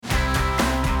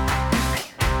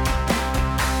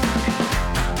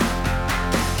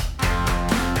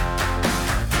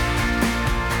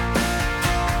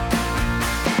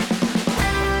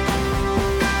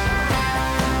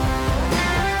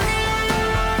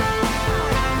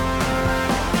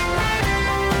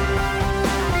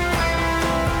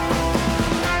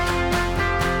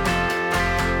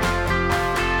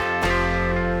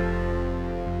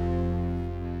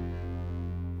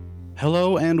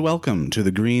and welcome to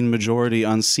the Green Majority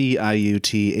on CIUT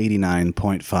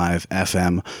 89.5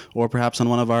 FM, or perhaps on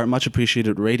one of our much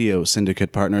appreciated radio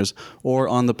syndicate partners, or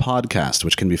on the podcast,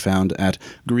 which can be found at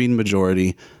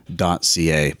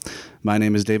greenmajority.ca. My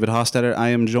name is David Hostetter. I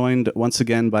am joined once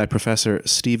again by Professor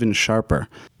Stephen Sharper.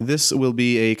 This will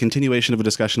be a continuation of a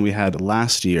discussion we had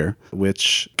last year,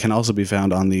 which can also be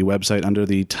found on the website under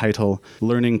the title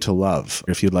Learning to Love,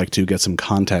 if you'd like to get some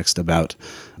context about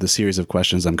the series of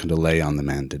questions I'm going to lay on the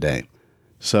man today.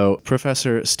 So,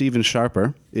 Professor Stephen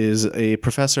Sharper is a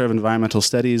professor of environmental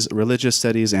studies, religious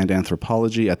studies, and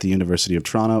anthropology at the University of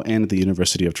Toronto and the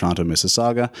University of Toronto,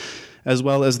 Mississauga, as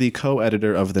well as the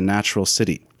co-editor of The Natural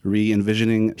City,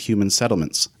 Re-envisioning Human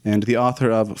Settlements, and the author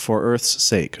of For Earth's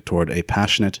Sake, Toward a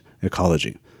Passionate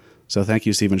Ecology. So thank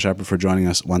you, Stephen Sharper, for joining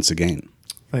us once again.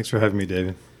 Thanks for having me,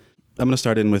 David. I'm going to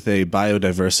start in with a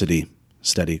biodiversity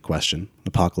study question,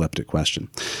 apocalyptic question.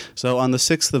 So on the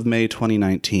 6th of May,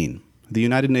 2019, the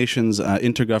United Nations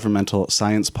Intergovernmental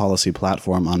Science Policy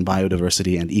Platform on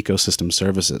Biodiversity and Ecosystem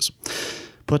Services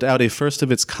put out a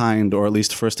first-of-its-kind, or at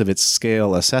least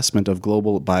first-of-its-scale assessment of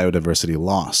global biodiversity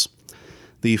loss.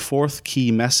 The fourth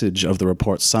key message of the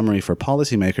report's summary for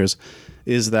policymakers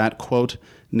is that, quote,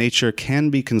 nature can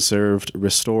be conserved,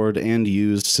 restored, and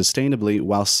used sustainably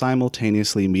while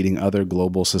simultaneously meeting other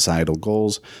global societal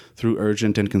goals through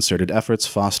urgent and concerted efforts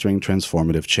fostering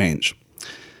transformative change.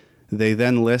 They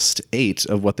then list 8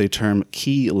 of what they term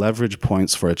key leverage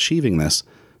points for achieving this,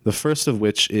 the first of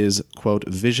which is, quote,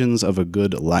 visions of a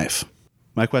good life.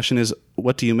 My question is,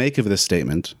 what do you make of this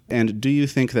statement, and do you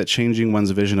think that changing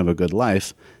one's vision of a good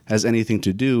life has anything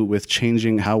to do with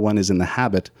changing how one is in the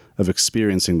habit of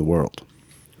experiencing the world?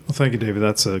 Well, thank you, David.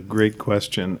 That's a great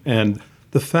question. And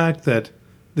the fact that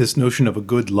this notion of a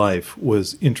good life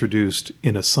was introduced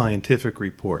in a scientific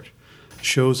report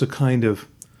shows a kind of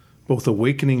both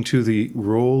awakening to the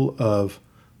role of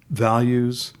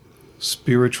values,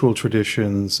 spiritual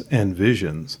traditions, and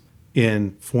visions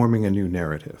in forming a new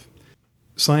narrative.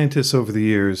 Scientists over the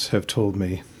years have told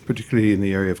me, particularly in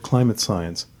the area of climate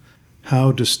science,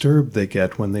 how disturbed they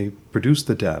get when they produce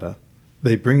the data,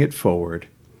 they bring it forward,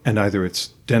 and either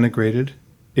it's denigrated,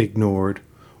 ignored,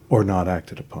 or not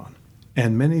acted upon.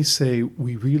 And many say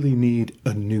we really need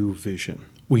a new vision.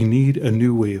 We need a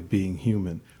new way of being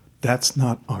human. That's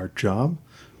not our job.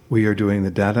 We are doing the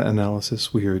data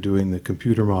analysis, we are doing the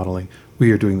computer modeling,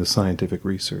 we are doing the scientific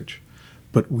research.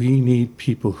 But we need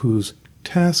people whose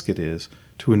task it is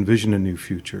to envision a new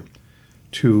future,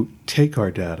 to take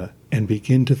our data and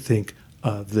begin to think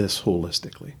of this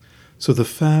holistically. So the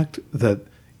fact that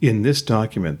in this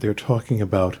document they're talking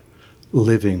about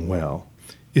living well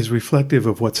is reflective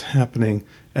of what's happening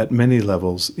at many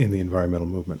levels in the environmental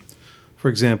movement. For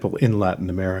example, in Latin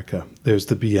America, there's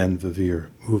the Bien Vivir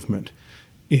movement.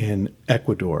 In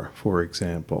Ecuador, for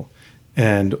example,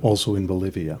 and also in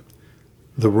Bolivia,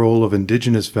 the role of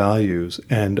indigenous values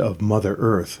and of Mother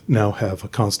Earth now have a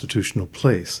constitutional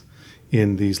place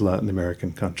in these Latin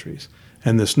American countries.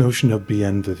 And this notion of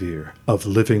bien vivir, of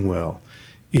living well,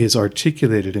 is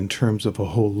articulated in terms of a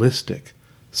holistic,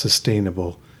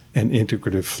 sustainable, and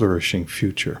integrative flourishing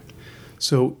future.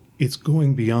 So it's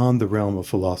going beyond the realm of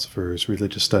philosophers,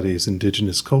 religious studies,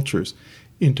 indigenous cultures,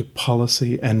 into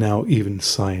policy and now even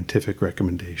scientific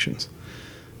recommendations.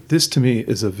 This, to me,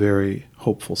 is a very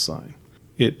hopeful sign.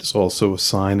 It's also a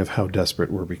sign of how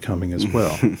desperate we're becoming as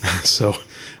well. So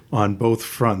on both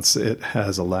fronts, it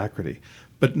has alacrity.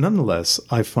 But nonetheless,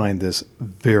 I find this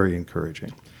very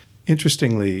encouraging.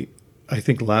 Interestingly, I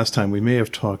think last time we may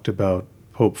have talked about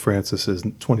Pope Francis's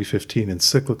 2015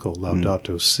 encyclical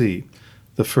Laudato Si,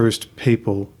 the first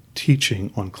papal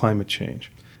teaching on climate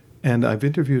change. And I've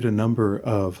interviewed a number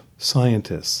of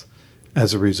scientists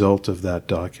as a result of that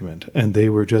document, and they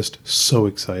were just so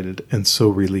excited and so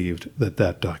relieved that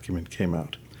that document came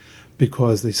out.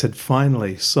 Because they said,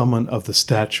 finally, someone of the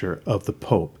stature of the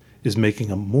Pope is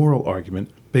making a moral argument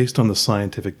based on the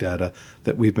scientific data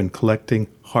that we've been collecting,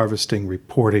 harvesting,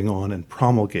 reporting on, and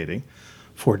promulgating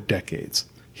for decades.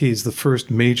 He's the first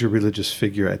major religious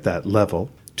figure at that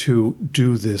level to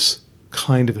do this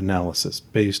kind of analysis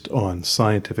based on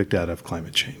scientific data of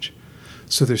climate change.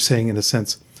 So they're saying, in a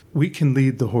sense, we can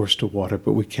lead the horse to water,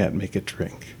 but we can't make it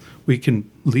drink. We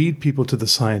can lead people to the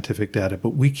scientific data, but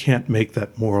we can't make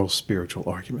that moral, spiritual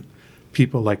argument.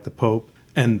 People like the Pope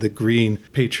and the Green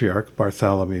Patriarch,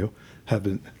 Bartholomew, have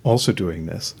been also doing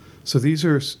this. So these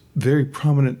are very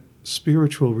prominent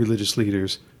spiritual religious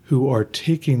leaders who are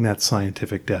taking that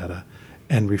scientific data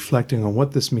and reflecting on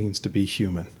what this means to be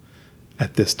human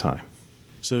at this time.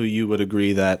 So you would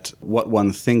agree that what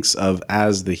one thinks of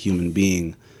as the human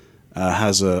being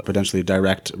has a potentially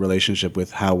direct relationship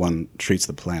with how one treats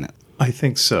the planet. I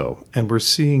think so. And we're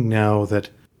seeing now that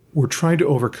we're trying to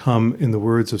overcome, in the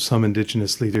words of some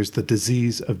indigenous leaders, the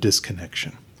disease of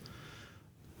disconnection.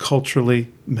 Culturally,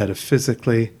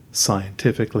 metaphysically,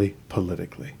 scientifically,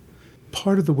 politically.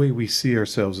 Part of the way we see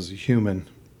ourselves as a human,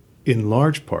 in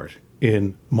large part,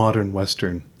 in modern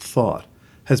Western thought,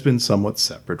 has been somewhat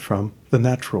separate from the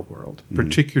natural world,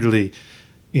 particularly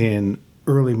in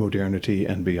early modernity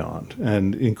and beyond,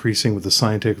 and increasing with the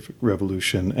scientific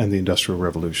revolution and the industrial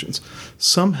revolutions.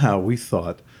 Somehow we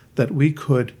thought that we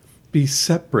could be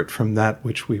separate from that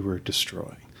which we were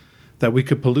destroying, that we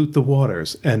could pollute the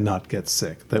waters and not get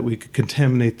sick, that we could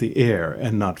contaminate the air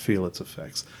and not feel its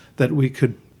effects, that we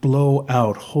could blow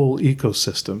out whole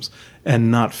ecosystems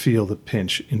and not feel the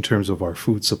pinch in terms of our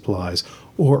food supplies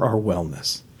or our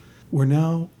wellness. We're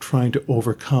now trying to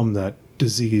overcome that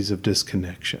disease of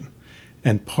disconnection.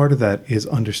 And part of that is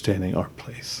understanding our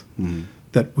place,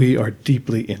 that we are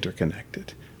deeply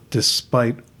interconnected,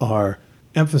 despite our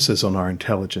emphasis on our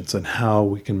intelligence and how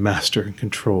we can master and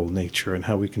control nature and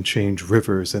how we can change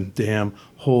rivers and dam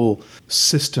whole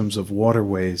systems of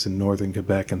waterways in northern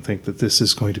Quebec and think that this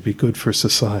is going to be good for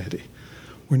society.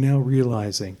 We're now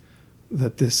realizing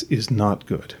that this is not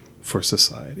good for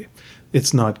society.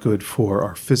 It's not good for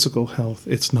our physical health.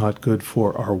 It's not good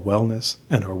for our wellness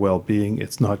and our well-being.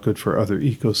 It's not good for other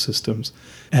ecosystems.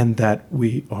 And that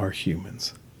we are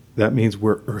humans. That means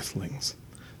we're earthlings,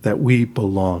 that we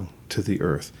belong to the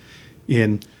earth.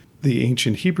 In the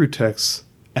ancient Hebrew texts,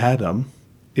 Adam,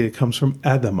 it comes from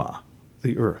Adamah,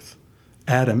 the earth.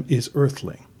 Adam is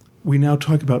earthling. We now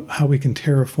talk about how we can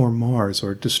terraform Mars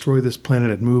or destroy this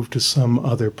planet and move to some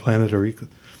other planet or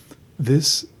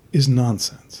This is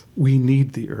nonsense. We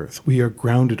need the earth. We are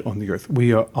grounded on the earth.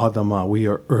 We are Adamah. We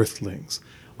are earthlings.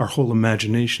 Our whole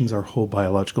imaginations, our whole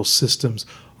biological systems,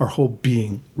 our whole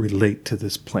being relate to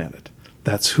this planet.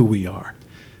 That's who we are.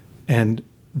 And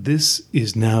this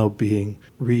is now being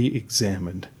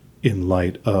re-examined in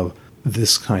light of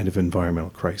this kind of environmental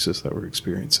crisis that we're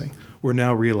experiencing. We're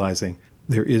now realizing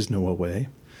there is no way.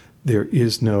 There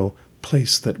is no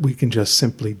place that we can just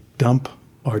simply dump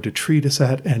our detritus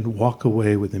at and walk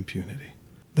away with impunity.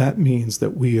 That means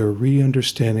that we are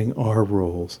re-understanding our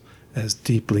roles as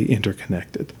deeply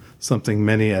interconnected, something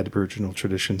many Aboriginal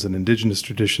traditions and Indigenous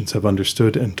traditions have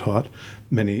understood and taught,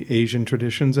 many Asian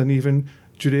traditions and even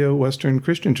Judeo-Western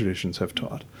Christian traditions have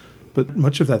taught. But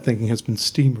much of that thinking has been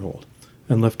steamrolled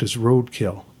and left as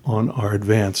roadkill on our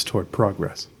advance toward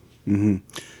progress. Mm-hmm.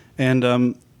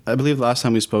 And I believe last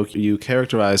time we spoke, you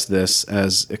characterized this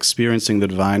as experiencing the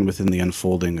divine within the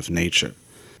unfolding of nature.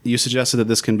 You suggested that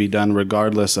this can be done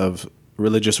regardless of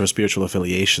religious or spiritual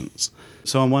affiliations.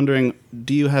 So I'm wondering,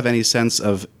 do you have any sense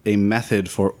of a method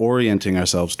for orienting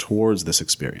ourselves towards this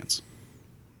experience?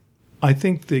 I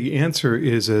think the answer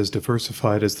is as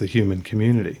diversified as the human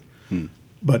community.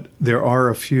 But there are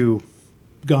a few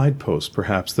guideposts,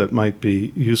 perhaps, that might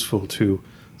be useful to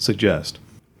suggest.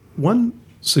 One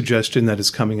suggestion that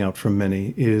is coming out from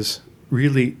many is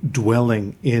really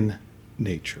dwelling in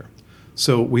nature.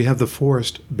 So we have the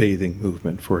forest bathing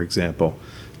movement, for example,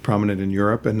 prominent in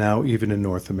Europe and now even in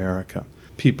North America.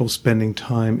 People spending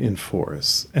time in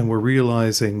forests. And we're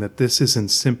realizing that this isn't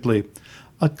simply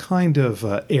a kind of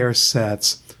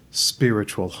airsats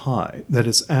spiritual high, that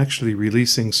is actually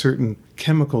releasing certain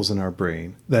chemicals in our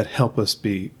brain that help us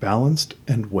be balanced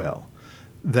and well.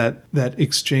 That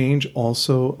exchange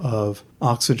also of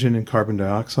oxygen and carbon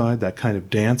dioxide, that kind of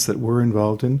dance that we're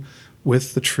involved in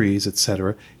with the trees,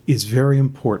 etc., is very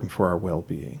important for our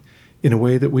well-being in a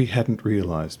way that we hadn't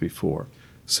realized before.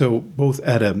 So both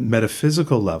at a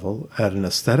metaphysical level, at an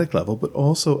aesthetic level, but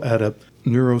also at a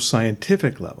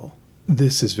neuroscientific level,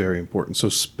 this is very important. So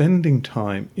spending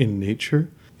time in nature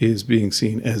is being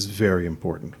seen as very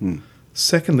important.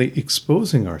 Secondly,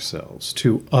 exposing ourselves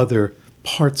to other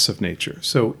parts of nature.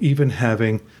 So even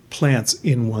having plants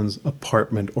in one's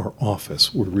apartment or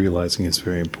office, we're realizing is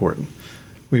very important.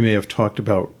 We may have talked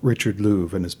about Richard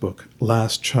Louv in his book,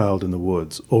 Last Child in the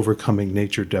Woods, Overcoming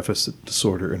Nature Deficit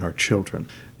Disorder in Our Children.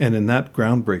 And in that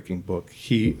groundbreaking book,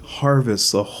 he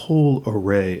harvests a whole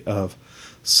array of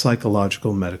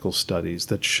psychological medical studies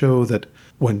that show that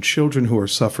when children who are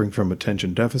suffering from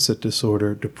attention deficit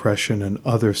disorder, depression, and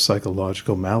other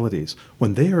psychological maladies,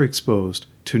 when they are exposed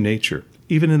to nature,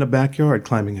 even in a backyard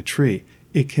climbing a tree,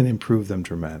 it can improve them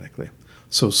dramatically.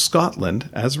 So Scotland,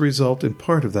 as a result in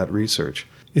part of that research,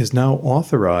 is now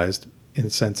authorized, in a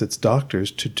sense it's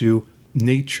doctors, to do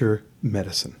nature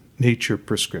medicine, nature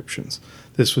prescriptions.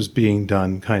 This was being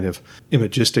done kind of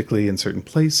imagistically in certain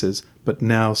places, but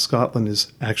now Scotland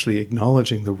is actually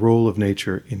acknowledging the role of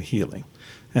nature in healing,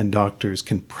 and doctors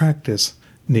can practice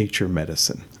nature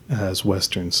medicine as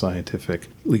Western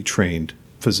scientifically trained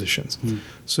physicians.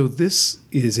 So this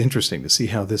is interesting to see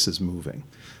how this is moving.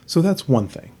 So that's one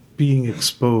thing, being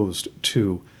exposed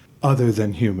to other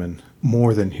than human,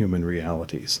 more than human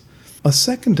realities. A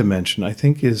second dimension, I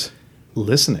think, is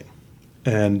listening.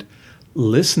 And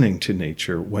listening to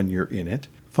nature when you're in it,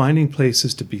 finding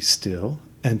places to be still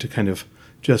and to kind of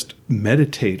just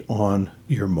meditate on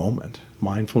your moment.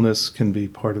 Mindfulness can be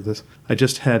part of this. I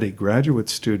just had a graduate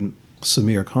student,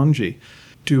 Samir Kanji,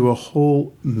 do a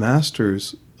whole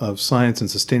Master's of Science and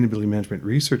Sustainability Management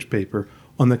research paper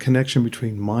on the connection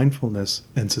between mindfulness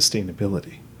and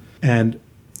sustainability. And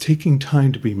taking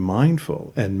time to be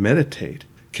mindful and meditate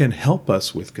can help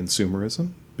us with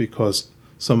consumerism, because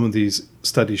some of these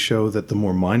studies show that the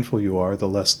more mindful you are, the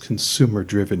less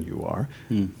consumer-driven you are,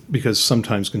 because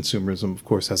sometimes consumerism, of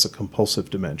course, has a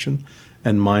compulsive dimension,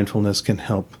 and mindfulness can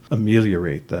help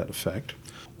ameliorate that effect.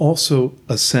 Also,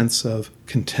 a sense of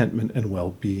contentment and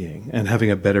well-being, and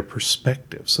having a better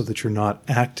perspective so that you're not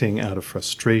acting out of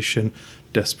frustration,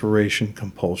 desperation,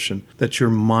 compulsion, that you're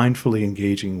mindfully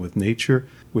engaging with nature,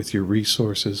 with your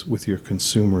resources, with your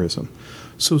consumerism.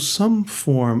 So some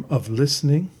form of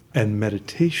listening and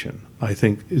meditation, I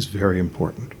think, is very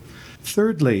important.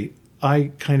 Thirdly,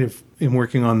 I kind of am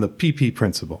working on the PP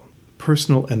principle,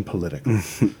 personal and political.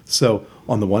 So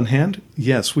on the one hand,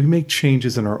 yes, we make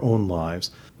changes in our own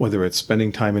lives, whether it's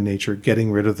spending time in nature,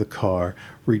 getting rid of the car,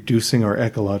 reducing our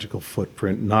ecological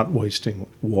footprint, not wasting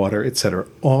water, etc.,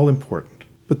 all important.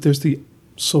 But there's the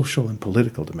social and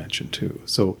political dimension too.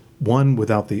 So one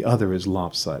without the other is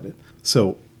lopsided.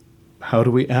 So how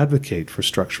do we advocate for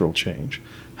structural change?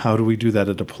 How do we do that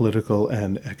at a political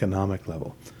and economic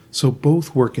level? So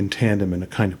both work in tandem in a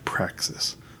kind of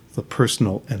praxis, the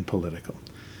personal and political.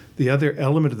 The other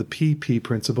element of the PP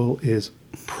principle is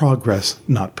progress,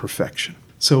 not perfection.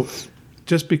 So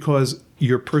just because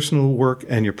your personal work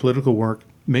and your political work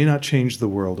may not change the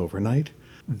world overnight,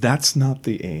 that's not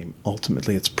the aim.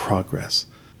 Ultimately, it's progress.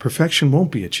 Perfection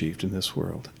won't be achieved in this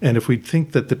world. And if we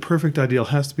think that the perfect ideal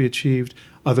has to be achieved,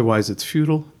 otherwise it's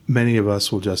futile, many of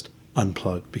us will just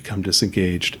unplug, become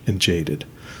disengaged and jaded.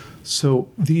 So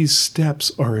these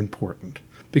steps are important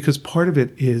because part of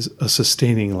it is a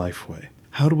sustaining life way.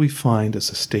 How do we find a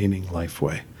sustaining life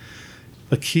way?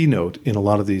 A keynote in a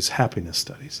lot of these happiness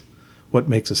studies. What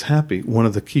makes us happy, one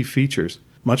of the key features,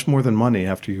 much more than money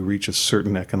after you reach a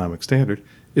certain economic standard,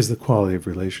 is the quality of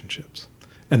relationships.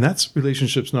 And that's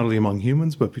relationships not only among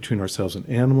humans, but between ourselves and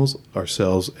animals,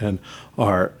 ourselves and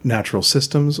our natural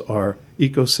systems, our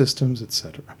ecosystems,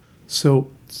 etc.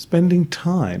 So spending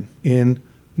time in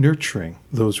nurturing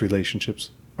those relationships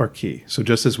are key. So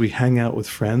just as we hang out with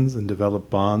friends and develop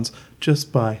bonds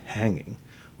just by hanging,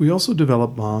 we also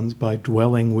develop bonds by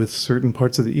dwelling with certain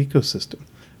parts of the ecosystem,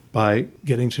 by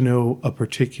getting to know a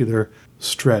particular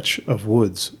stretch of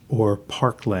woods or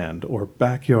parkland or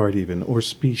backyard even, or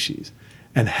species,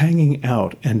 and hanging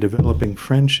out and developing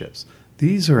friendships.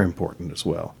 These are important as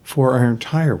well for our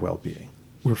entire well-being,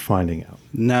 we're finding out.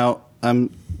 Now,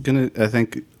 I'm going to, I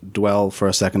think, dwell for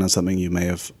a second on something you may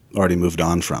have already moved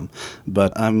on from.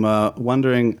 But I'm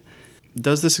wondering,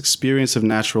 does this experience of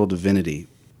natural divinity,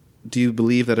 do you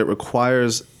believe that it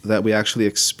requires that we actually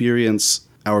experience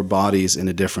our bodies in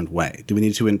a different way? Do we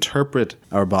need to interpret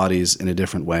our bodies in a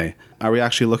different way? Are we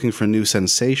actually looking for new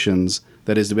sensations?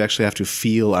 That is, do we actually have to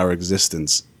feel our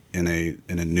existence in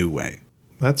a new way?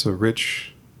 That's a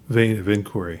rich vein of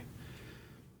inquiry.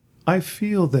 I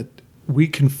feel that we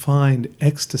can find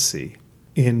ecstasy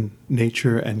in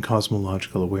nature and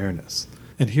cosmological awareness.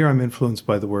 And here I'm influenced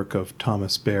by the work of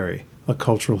Thomas Berry, a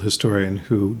cultural historian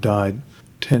who died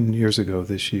 10 years ago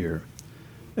this year.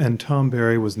 And Tom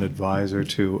Berry was an advisor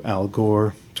to Al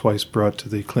Gore, twice brought to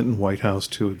the Clinton White House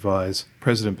to advise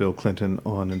President Bill Clinton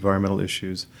on environmental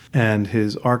issues. And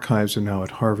his archives are now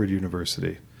at Harvard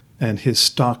University. And his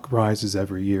stock rises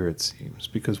every year, it seems,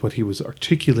 because what he was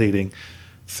articulating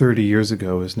 30 years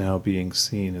ago is now being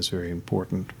seen as very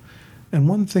important. And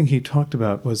one thing he talked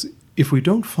about was, if we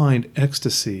don't find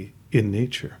ecstasy in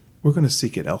nature, we're going to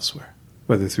seek it elsewhere,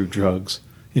 whether through drugs,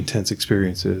 intense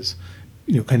experiences,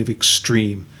 kind of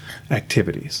extreme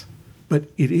activities. But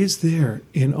it is there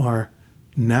in our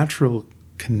natural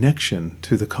connection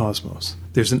to the cosmos.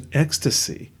 There's an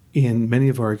ecstasy in many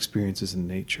of our experiences in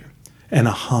nature, and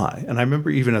a high. And I remember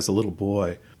even as a little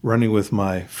boy running with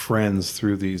my friends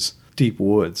through these deep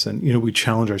woods. And, we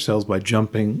challenge ourselves by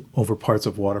jumping over parts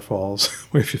of waterfalls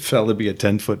where if you fell, it'd be a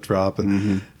 10-foot drop,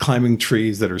 and climbing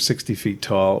trees that are 60 feet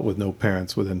tall with no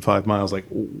parents within 5 miles. Like,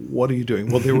 what are you doing?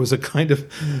 Well, there was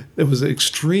there was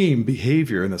extreme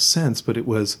behavior in a sense, but it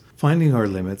was finding our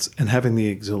limits and having the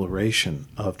exhilaration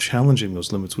of challenging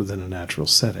those limits within a natural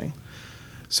setting.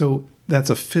 So that's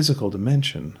a physical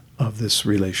dimension of this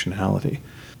relationality.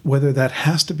 Whether that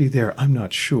has to be there, I'm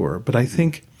not sure, but I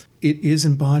think it is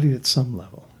embodied at some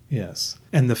level, yes.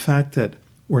 And the fact that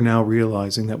we're now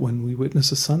realizing that when we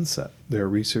witness a sunset, there are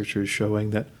researchers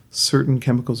showing that certain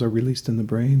chemicals are released in the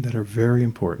brain that are very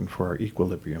important for our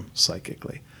equilibrium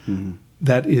psychically. Mm-hmm.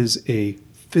 That is a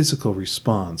physical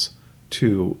response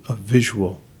to a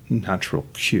visual natural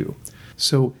cue.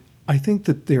 So I think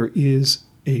that there is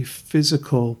a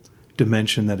physical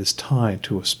dimension that is tied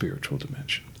to a spiritual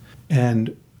dimension.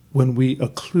 And when we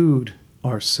occlude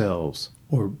ourselves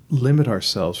or limit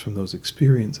ourselves from those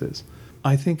experiences,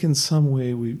 I think in some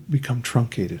way we become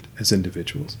truncated as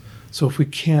individuals. So if we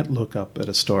can't look up at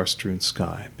a star-strewn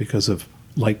sky because of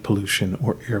light pollution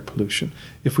or air pollution,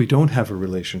 if we don't have a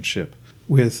relationship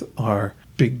with our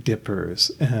Big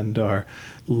Dippers and our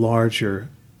larger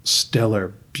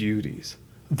stellar beauties,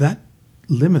 that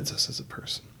limits us as a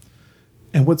person.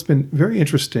 And what's been very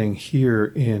interesting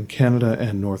here in Canada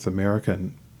and North America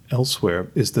and elsewhere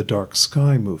is the dark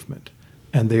sky movement.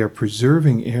 And they are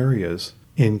preserving areas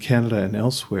in Canada and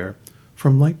elsewhere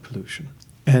from light pollution.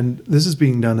 And this is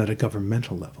being done at a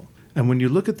governmental level. And when you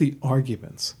look at the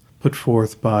arguments put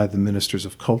forth by the ministers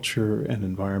of culture and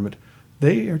environment,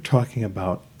 they are talking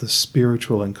about the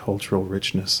spiritual and cultural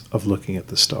richness of looking at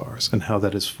the stars and how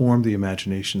that has formed the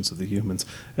imaginations of the humans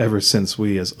ever since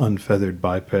we as unfeathered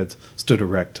bipeds stood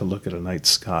erect to look at a night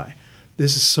sky.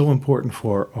 This is so important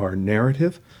for our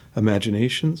narrative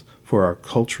imaginations, for our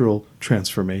cultural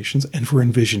transformations, and for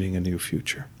envisioning a new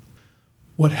future.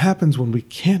 What happens when we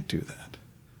can't do that?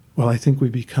 Well, I think we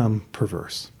become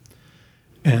perverse.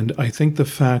 And I think the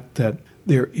fact that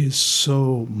there is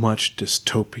so much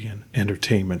dystopian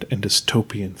entertainment and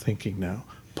dystopian thinking now,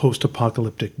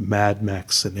 post-apocalyptic Mad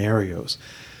Max scenarios.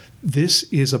 This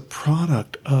is a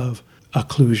product of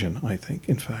occlusion, I think,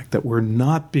 in fact, that we're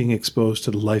not being exposed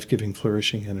to the life-giving,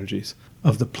 flourishing energies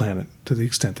of the planet to the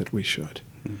extent that we should.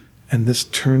 Mm. And this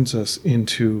turns us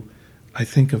into, I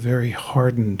think, a very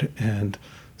hardened and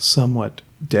somewhat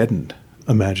deadened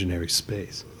imaginary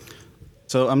space.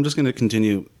 So I'm just going to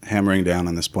continue hammering down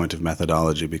on this point of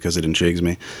methodology because it intrigues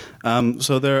me.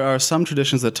 So there are some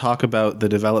traditions that talk about the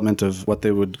development of what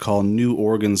they would call new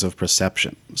organs of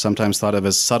perception, sometimes thought of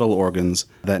as subtle organs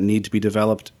that need to be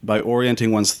developed by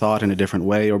orienting one's thought in a different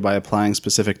way or by applying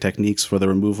specific techniques for the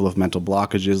removal of mental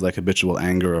blockages like habitual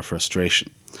anger or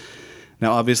frustration.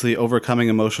 Now, obviously, overcoming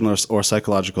emotional or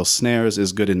psychological snares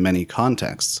is good in many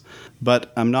contexts,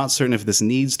 but I'm not certain if this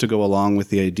needs to go along with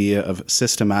the idea of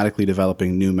systematically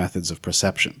developing new methods of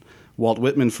perception. Walt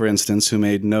Whitman, for instance, who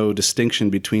made no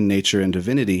distinction between nature and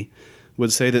divinity,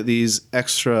 would say that these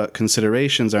extra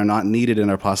considerations are not needed and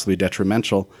are possibly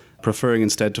detrimental, preferring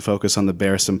instead to focus on the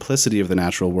bare simplicity of the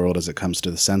natural world as it comes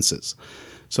to the senses.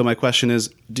 So my question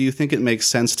is, do you think it makes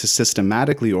sense to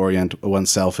systematically orient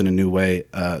oneself in a new way,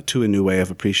 to a new way of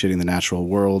appreciating the natural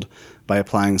world by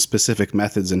applying specific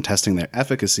methods and testing their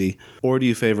efficacy, or do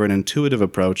you favor an intuitive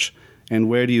approach? And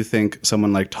where do you think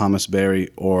someone like Thomas Berry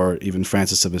or even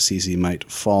Francis of Assisi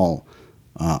might fall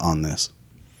on this?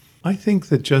 I think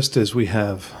that just as we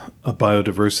have a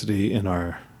biodiversity in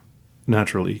our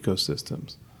natural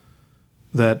ecosystems,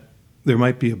 that there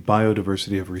might be a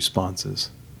biodiversity of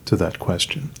responses to that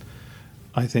question.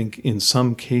 I think in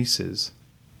some cases,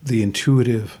 the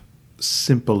intuitive,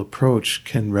 simple approach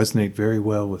can resonate very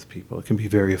well with people. It can be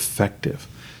very effective.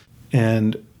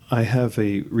 And I have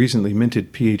a recently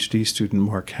minted PhD student,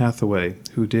 Mark Hathaway,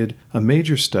 who did a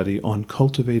major study on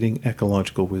cultivating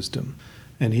ecological wisdom.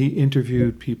 And he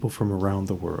interviewed people from around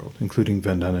the world, including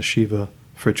Vandana Shiva,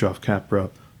 Fritjof Capra,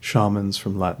 shamans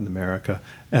from Latin America,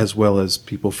 as well as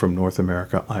people from North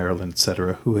America, Ireland,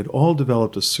 etc., who had all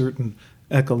developed a certain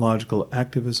ecological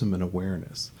activism and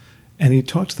awareness. And he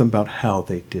talked to them about how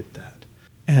they did that.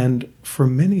 And for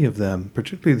many of them,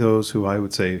 particularly those who I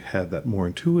would say had that more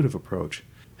intuitive approach,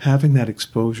 having that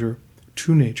exposure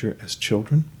to nature as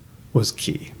children was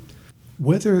key.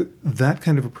 Whether that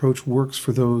kind of approach works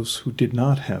for those who did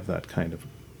not have that kind of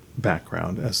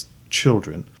background as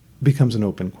children becomes an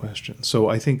open question. So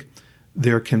I think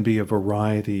there can be a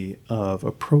variety of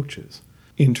approaches.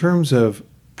 In terms of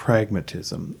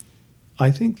pragmatism, I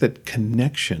think that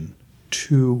connection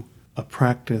to a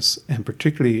practice, and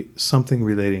particularly something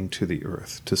relating to the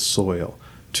earth, to soil,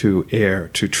 to air,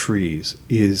 to trees,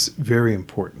 is very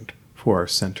important for our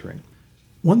centering.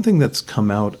 One thing that's come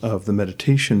out of the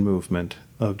meditation movement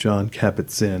of Jon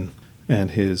Kabat-Zinn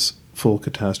and his full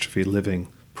catastrophe living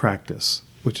practice,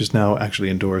 which is now actually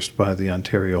endorsed by the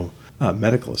Ontario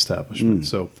medical establishment.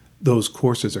 So those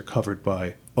courses are covered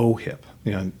by OHIP,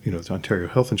 the Ontario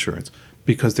Health Insurance,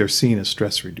 because they're seen as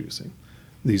stress reducing.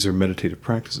 These are meditative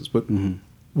practices. But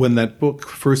when that book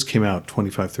first came out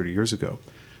 25, 30 years ago,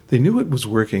 they knew it was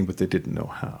working, but they didn't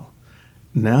know how.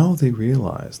 Now they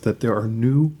realize that there are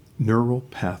new neural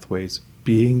pathways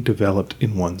being developed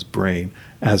in one's brain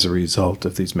as a result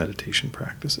of these meditation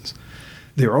practices.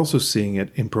 They're also seeing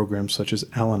it in programs such as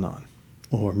Al-Anon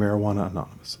or Marijuana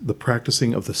Anonymous. The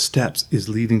practicing of the steps is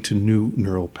leading to new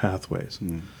neural pathways.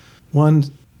 One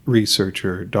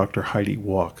researcher, Dr. Heidi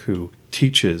Walk, who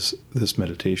teaches this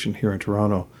meditation here in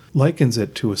Toronto, likens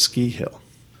it to a ski hill.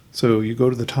 So you go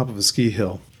to the top of a ski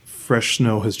hill, fresh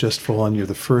snow has just fallen, you're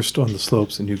the first on the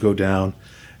slopes, and you go down,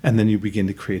 and then you begin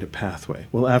to create a pathway.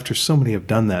 Well, after so many have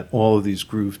done that, all of these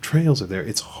grooved trails are there.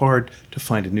 It's hard to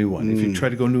find a new one. If you try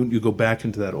to go new, you go back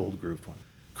into that old grooved one.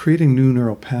 Creating new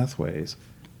neural pathways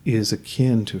is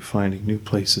akin to finding new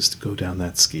places to go down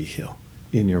that ski hill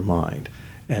in your mind.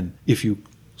 And if you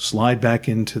slide back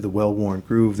into the well-worn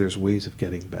groove, there's ways of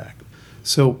getting back.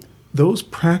 So those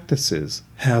practices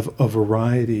have a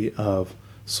variety of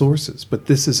sources, but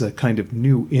this is a kind of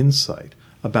new insight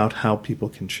about how people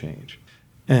can change.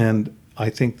 And I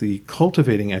think the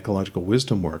cultivating ecological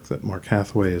wisdom work that Mark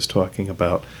Hathaway is talking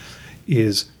about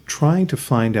is trying to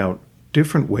find out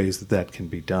different ways that that can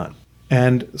be done.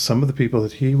 And some of the people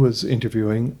that he was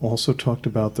interviewing also talked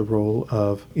about the role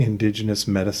of indigenous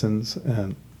medicines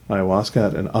and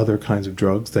ayahuasca and other kinds of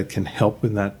drugs that can help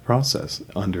in that process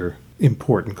under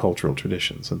important cultural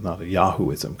traditions and not a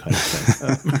Yahooism kind of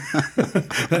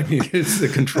thing. I mean, it's the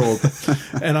controlled.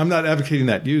 And I'm not advocating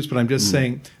that use, but I'm just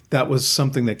saying that was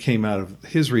something that came out of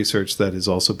his research that is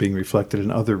also being reflected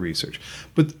in other research.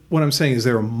 But what I'm saying is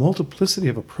there are a multiplicity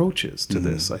of approaches to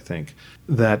this, I think,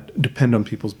 that depend on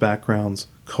people's backgrounds,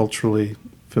 culturally,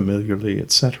 familiarly,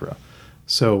 etc.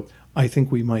 So I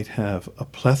think we might have a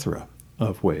plethora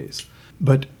of ways.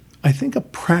 But I think a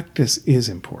practice is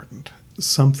important,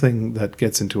 something that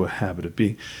gets into a habit of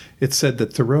being. It's said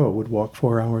that Thoreau would walk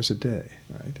 4 hours a day,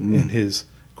 right, in his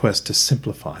quest to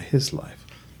simplify his life.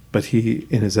 But he,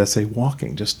 in his essay,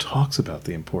 Walking, just talks about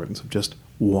the importance of just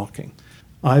walking.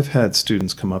 I've had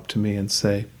students come up to me and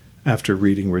say, after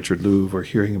reading Richard Louv or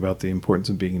hearing about the importance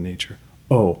of being in nature,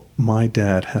 oh, my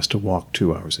dad has to walk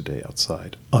 2 hours a day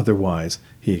outside. Otherwise,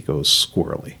 he goes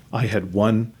squirrely. I had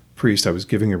one priest, I was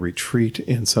giving a retreat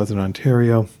in southern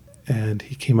Ontario, and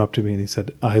he came up to me and he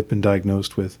said, I've been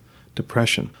diagnosed with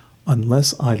depression.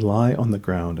 Unless I lie on the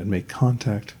ground and make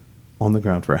contact on the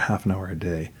ground for a half an hour a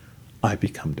day, I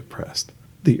become depressed.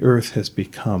 The earth has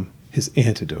become his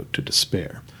antidote to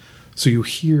despair. So you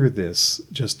hear this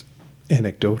just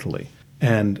anecdotally,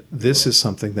 and this is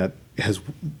something that has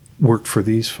worked for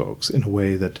these folks in a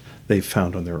way that they've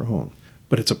found on their own.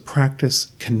 But it's a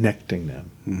practice connecting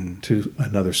them to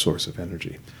another source of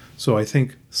energy. So I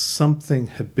think something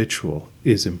habitual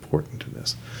is important in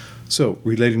this. So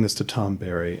relating this to Tom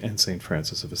Berry and St.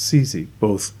 Francis of Assisi,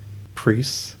 both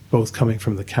priests, both coming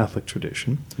from the Catholic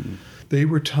tradition, they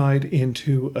were tied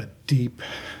into a deep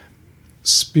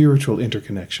spiritual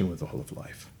interconnection with the whole of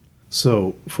life.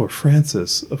 So for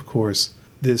Francis, of course,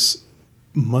 this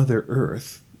Mother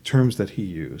Earth, terms that he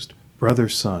used, brother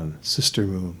sun, sister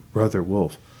moon, brother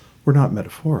wolf, were not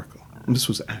metaphorical. This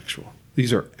was actual.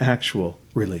 These are actual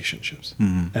relationships,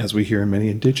 as we hear in many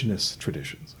indigenous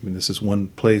traditions. I mean, this is one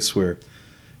place where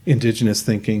indigenous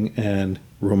thinking and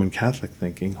Roman Catholic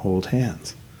thinking hold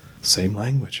hands. Same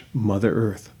language, Mother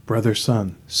Earth, brother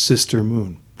sun, sister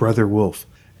moon, brother wolf,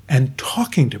 and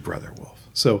talking to brother wolf.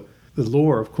 So the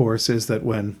lore, of course, is that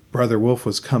when brother wolf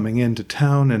was coming into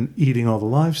town and eating all the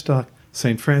livestock,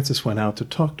 St. Francis went out to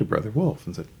talk to brother wolf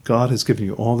and said, God has given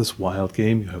you all this wild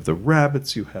game. You have the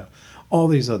rabbits, you have all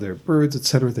these other birds,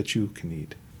 etc., that you can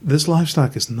eat. This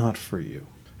livestock is not for you.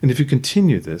 And if you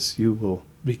continue this, you will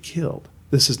be killed.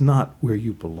 This is not where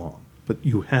you belong. But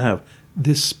you have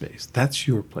this space. That's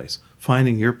your place.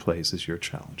 Finding your place is your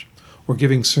challenge. Or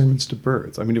giving sermons to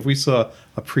birds. I mean, if we saw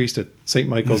a priest at St.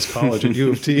 Michael's College at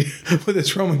U of T with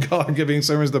his Roman collar giving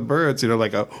sermons to birds,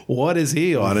 like, what is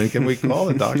he on? And can we call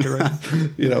the doctor?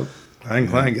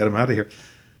 Clang, get him out of here.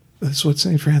 That's what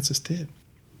St. Francis did.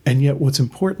 And yet what's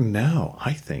important now,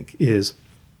 I think, is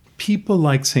people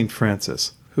like St.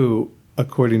 Francis, who,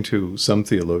 according to some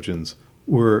theologians,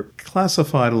 were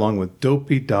classified along with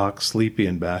dopey, doc, sleepy,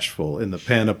 and bashful in the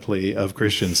panoply of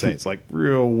Christian saints, like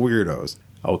real weirdos.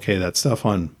 Okay, that stuff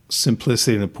on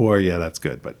simplicity and the poor, yeah, that's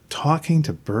good. But talking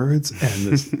to birds and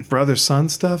this brother-son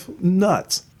stuff,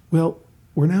 nuts. Well,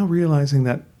 we're now realizing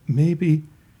that maybe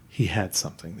he had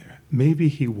something there. Maybe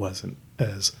he wasn't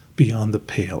as beyond the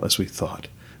pale as we thought.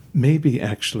 Maybe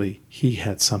actually he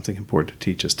had something important to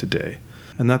teach us today.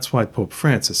 And that's why Pope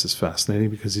Francis is fascinating,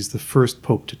 because he's the first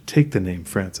pope to take the name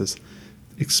Francis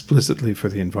explicitly for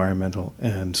the environmental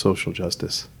and social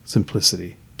justice,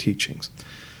 simplicity teachings.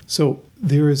 So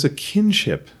there is a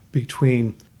kinship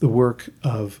between the work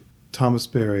of Thomas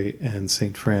Berry and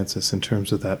St. Francis in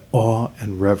terms of that awe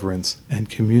and reverence and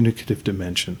communicative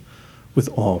dimension with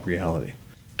all reality.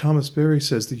 Thomas Berry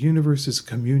says the universe is a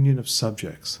communion of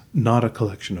subjects, not a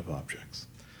collection of objects.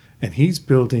 And he's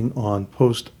building on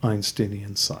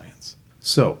post-Einsteinian science.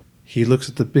 So he looks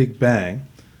at the Big Bang,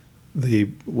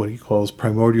 what he calls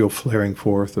primordial flaring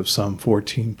forth of some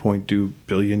 14.2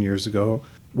 billion years ago,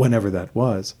 whenever that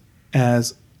was,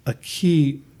 as a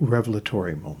key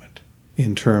revelatory moment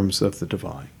in terms of the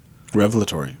divine.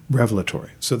 Revelatory.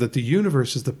 So that the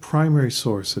universe is the primary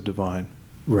source of divine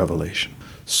revelation.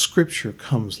 Scripture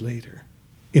comes later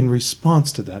in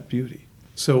response to that beauty.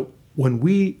 So when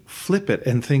we flip it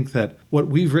and think that what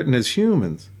we've written as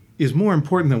humans is more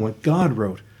important than what God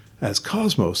wrote as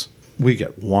cosmos, we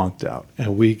get wonked out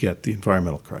and we get the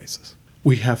environmental crisis.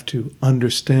 We have to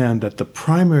understand that the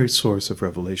primary source of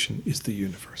revelation is the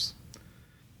universe.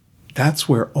 That's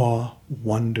where awe,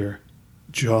 wonder,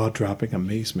 jaw-dropping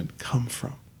amazement come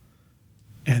from.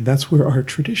 And that's where our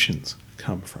traditions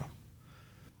come from.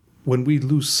 When we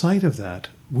lose sight of that,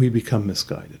 we become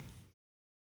misguided.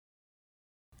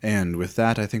 And with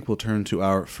that, I think we'll turn to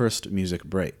our first music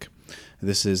break.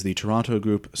 This is the Toronto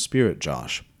group Spirit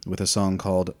Josh with a song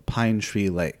called Pine Tree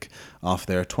Lake off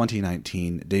their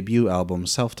 2019 debut album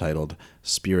self-titled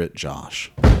Spirit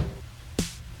Josh.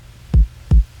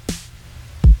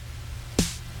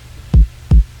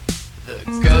 The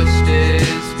ghost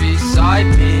is beside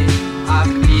me, I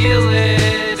feel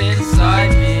it inside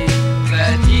me,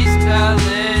 that he's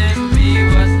telling me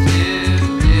what to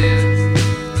do.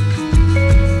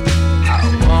 I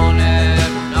won't ever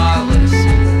not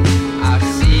listen, I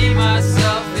see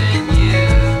myself in you,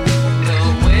 the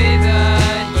way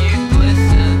that you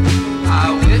glisten, I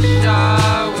wish I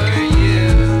were you.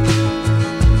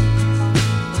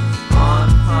 On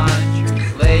Country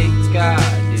Lake, I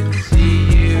didn't see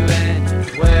you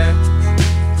anywhere.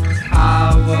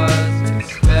 I was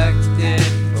expecting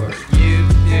for you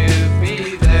to be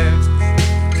there.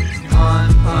 On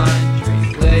Country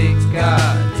Lake, I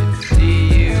didn't see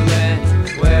you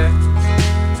anywhere.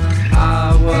 I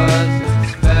was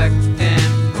expecting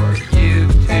for you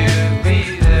to be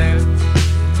there.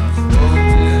 The full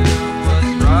moon was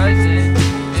rising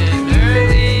in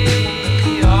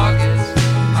early August.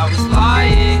 I was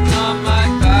lying on my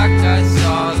back, I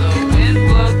saw the wind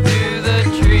blow through the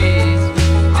trees.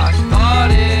 I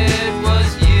thought it was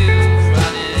you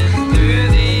running through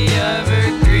the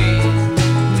evergreen.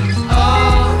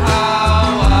 Oh, how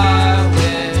I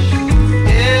wish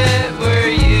it were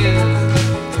you.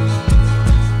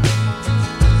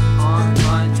 On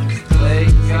Country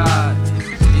Lake, I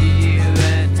didn't see you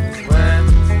anywhere.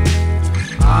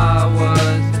 I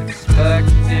was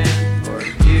expecting for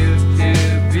you to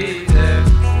be there.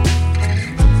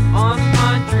 On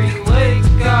Country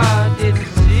Lake, I didn't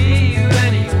see you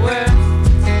anywhere.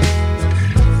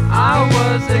 I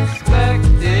was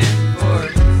expecting for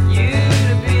you to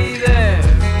be there.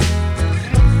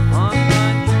 On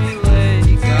Country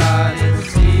Lake, I didn't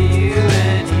see you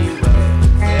anywhere.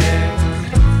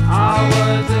 I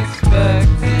was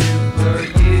expecting for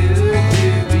you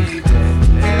to be there.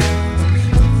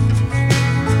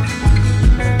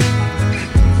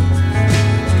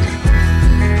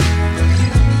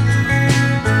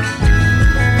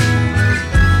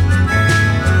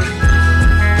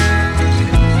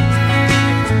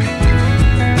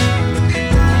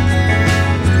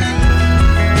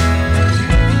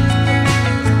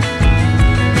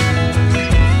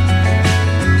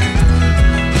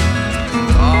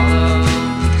 Follow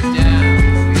down,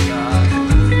 we got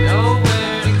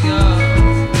nowhere to go.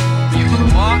 You were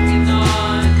walking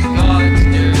on God's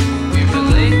dirt, we were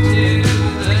late to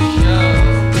the show.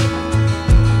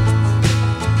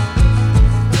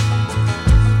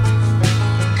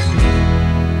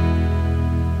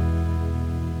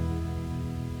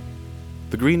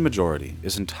 The Green Majority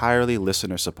is entirely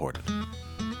listener-supported.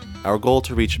 Our goal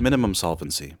to reach minimum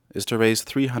solvency is to raise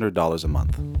 $300 a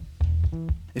month.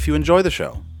 If you enjoy the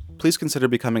show, please consider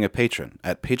becoming a patron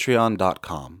at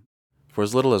patreon.com for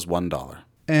as little as $1.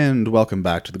 And welcome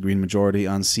back to the Green Majority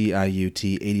on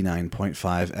CIUT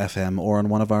 89.5 FM or on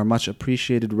one of our much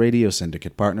appreciated radio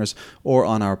syndicate partners or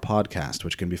on our podcast,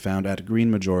 which can be found at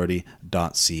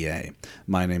greenmajority.ca.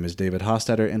 My name is David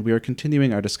Hostetter, and we are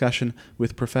continuing our discussion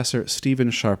with Professor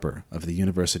Stephen Sharper of the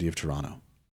University of Toronto.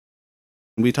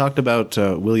 We talked about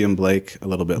William Blake a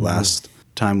little bit last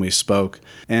time we spoke,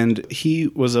 and he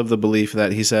was of the belief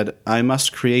that he said, I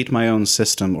must create my own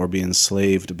system or be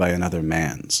enslaved by another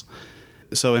man's.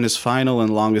 So in his final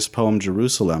and longest poem,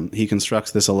 Jerusalem, he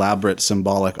constructs this elaborate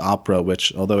symbolic opera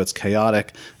which, although it's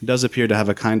chaotic, does appear to have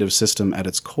a kind of system at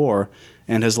its core,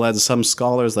 and has led some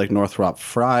scholars like Northrop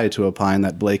Frye to opine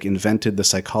that Blake invented the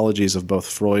psychologies of both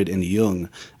Freud and Jung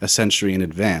a century in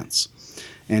advance.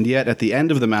 And yet, at the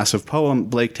end of the massive poem,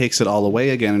 Blake takes it all away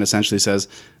again and essentially says,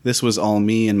 this was all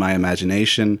me and my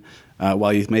imagination.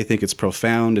 While you may think it's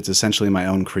profound, it's essentially my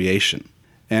own creation.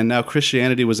 And now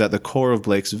Christianity was at the core of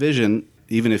Blake's vision,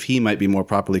 even if he might be more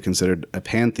properly considered a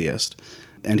pantheist.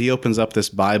 And he opens up this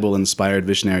Bible-inspired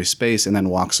visionary space and then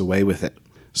walks away with it.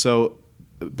 So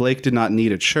Blake did not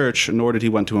need a church, nor did he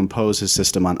want to impose his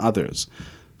system on others.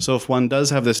 So if one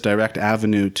does have this direct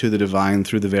avenue to the divine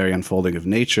through the very unfolding of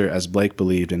nature, as Blake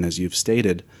believed and as you've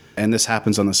stated, and this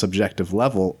happens on the subjective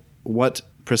level, what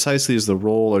precisely is the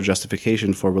role or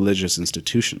justification for religious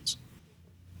institutions?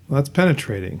 Well, that's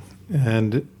penetrating.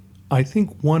 And I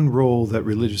think one role that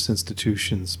religious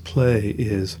institutions play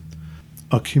is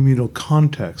a communal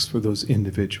context for those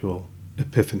individual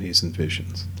epiphanies and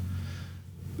visions.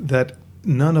 That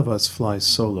none of us flies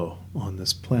solo on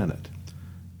this planet.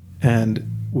 And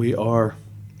we are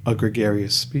a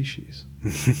gregarious species.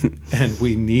 And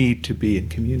we need to be in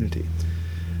community.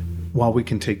 While we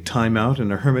can take time out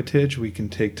in a hermitage, we can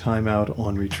take time out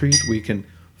on retreat, we can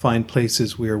find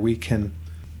places where we can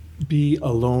be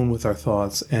alone with our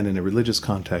thoughts and in a religious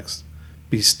context,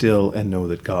 be still and know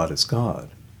that God is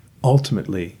God.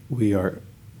 Ultimately, we are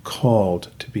called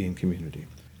to be in community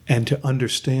and to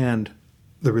understand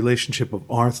the relationship of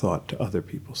our thought to other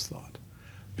people's thought.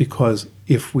 Because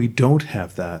if we don't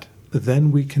have that,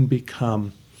 then we can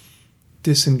become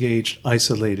disengaged,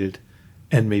 isolated,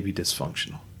 and maybe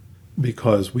dysfunctional.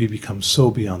 Because we become so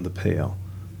beyond the pale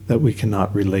that we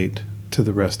cannot relate to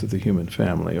the rest of the human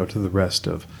family or to the rest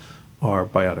of our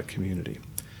biotic community.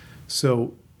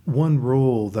 So one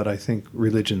role that I think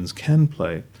religions can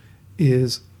play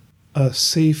is a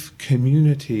safe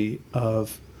community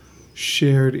of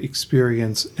shared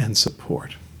experience and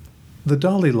support. The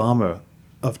Dalai Lama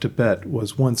of Tibet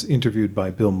was once interviewed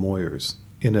by Bill Moyers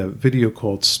in a video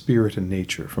called Spirit and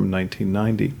Nature from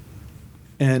 1990.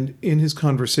 And in his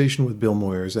conversation with Bill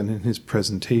Moyers and in his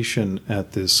presentation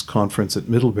at this conference at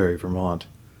Middlebury, Vermont,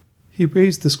 he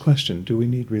raised this question, do we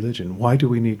need religion? Why do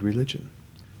we need religion?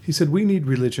 He said, we need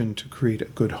religion to create a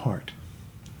good heart,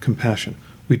 compassion.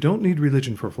 We don't need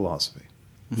religion for philosophy.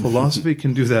 Philosophy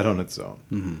can do that on its own.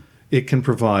 Mm-hmm. It can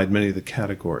provide many of the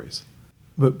categories.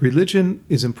 But religion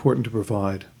is important to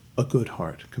provide a good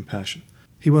heart, compassion.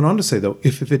 He went on to say, though,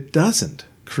 if it doesn't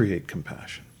create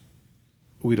compassion,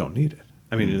 we don't need it.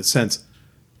 I mean, in a sense,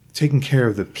 taking care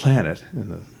of the planet in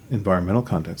the environmental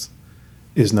context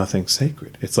is nothing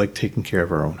sacred. It's like taking care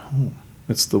of our own home.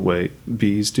 It's the way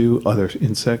bees do, other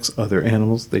insects, other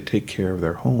animals, they take care of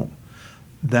their home.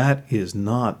 That is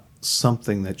not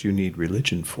something that you need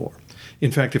religion for.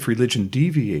 In fact, if religion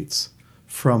deviates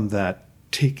from that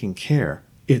taking care,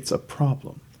 it's a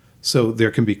problem. So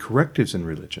there can be correctives in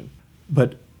religion,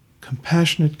 but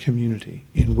compassionate community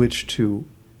in which to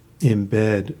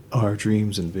embed our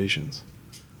dreams and visions,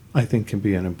 I think can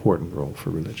be an important role for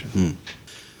religion.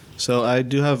 So I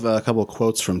do have a couple of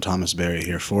quotes from Thomas Berry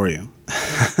here for you.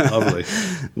 Lovely.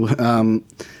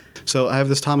 So I have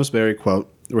this Thomas Berry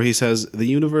quote where he says, "The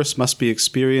universe must be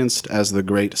experienced as the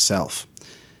great self.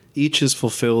 Each is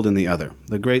fulfilled in the other.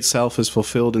 The great self is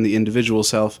fulfilled in the individual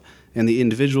self, and the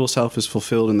individual self is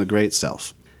fulfilled in the great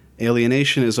self.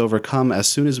 Alienation is overcome as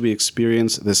soon as we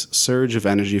experience this surge of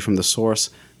energy from the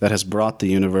source that has brought the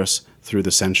universe through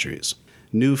the centuries.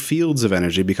 New fields of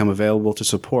energy become available to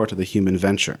support the human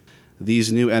venture.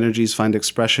 These new energies find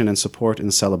expression and support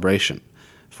in celebration.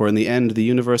 For in the end, the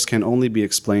universe can only be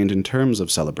explained in terms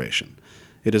of celebration.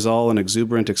 It is all an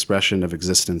exuberant expression of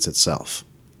existence itself."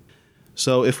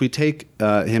 So if we take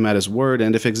him at his word,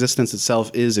 and if existence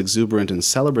itself is exuberant and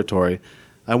celebratory,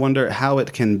 I wonder how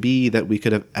it can be that we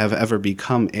could have ever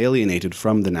become alienated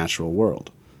from the natural world,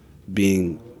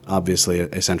 being obviously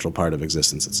a central part of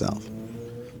existence itself.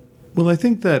 Well, I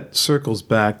think that circles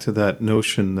back to that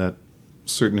notion that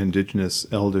certain indigenous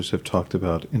elders have talked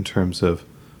about in terms of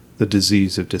the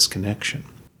disease of disconnection.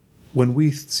 When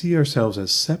we see ourselves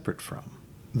as separate from,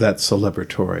 that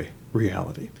celebratory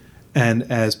reality. And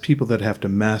as people that have to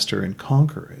master and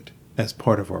conquer it as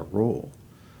part of our role,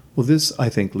 well, this, I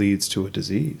think, leads to a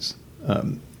disease,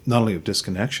 not only of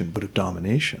disconnection, but of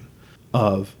domination,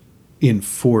 of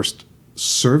enforced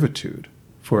servitude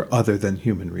for other than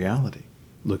human reality.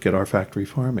 Look at our factory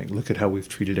farming. Look at how we've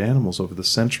treated animals over the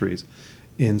centuries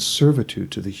in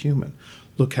servitude to the human.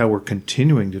 Look how we're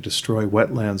continuing to destroy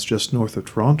wetlands just north of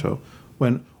Toronto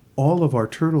when all of our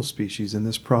turtle species in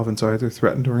this province are either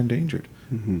threatened or endangered.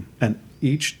 Mm-hmm. And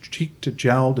each cheek to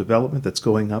jowl development that's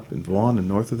going up in Vaughan and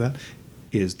north of that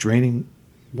is draining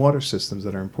water systems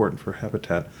that are important for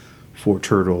habitat for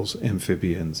turtles,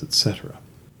 amphibians, etc.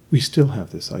 We still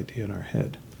have this idea in our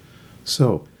head.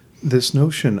 So this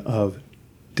notion of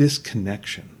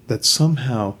disconnection, that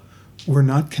somehow we're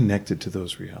not connected to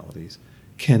those realities,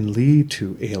 can lead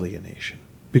to alienation.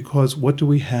 Because what do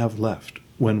we have left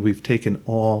when we've taken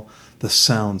all the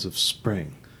sounds of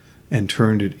spring and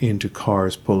turned it into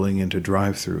cars pulling into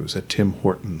drive-thrus at Tim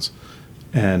Hortons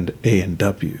and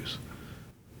A&W's?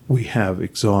 We have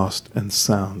exhaust and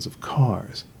sounds of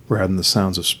cars rather than the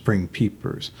sounds of spring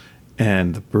peepers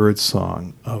and the bird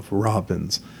song of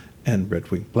robins and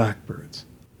red-winged blackbirds.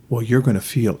 Well, you're going to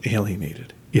feel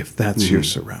alienated if that's your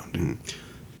surrounding.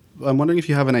 I'm wondering if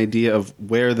you have an idea of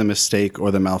where the mistake or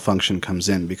the malfunction comes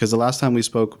in, because the last time we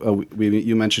spoke,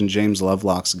 you mentioned James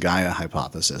Lovelock's Gaia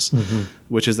hypothesis,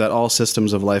 which is that all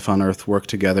systems of life on Earth work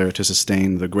together to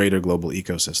sustain the greater global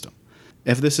ecosystem.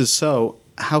 If this is so,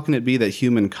 how can it be that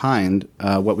humankind,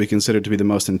 what we consider to be the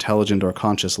most intelligent or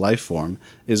conscious life form,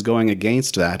 is going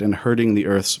against that and hurting the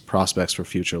Earth's prospects for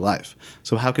future life?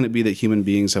 So how can it be that human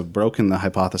beings have broken the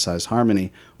hypothesized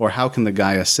harmony, or how can the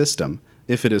Gaia system,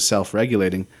 if it is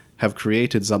self-regulating, have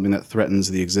created something that threatens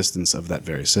the existence of that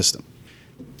very system?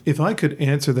 If I could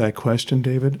answer that question,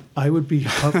 David, I would be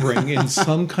hovering in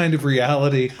some kind of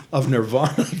reality of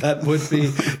nirvana. That would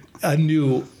be a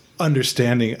new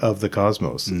understanding of the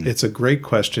cosmos. It's a great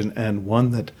question, and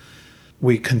one that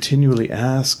we continually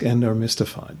ask and are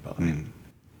mystified by.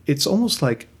 It's almost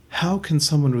like, how can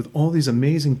someone with all these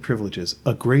amazing privileges,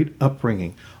 a great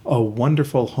upbringing, a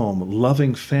wonderful home,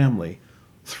 loving family,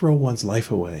 throw one's life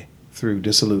away through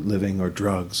dissolute living or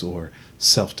drugs or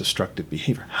self-destructive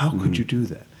behavior? How could you do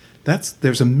that?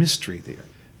 There's a mystery there.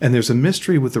 And there's a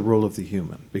mystery with the role of the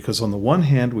human, because on the one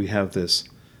hand, we have this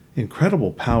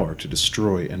incredible power to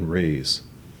destroy and raise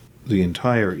the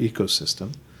entire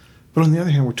ecosystem, but on the other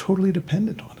hand, we're totally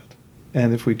dependent on it.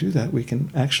 And if we do that, we can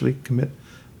actually commit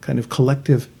kind of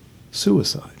collective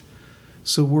suicide.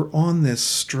 So we're on this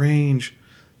strange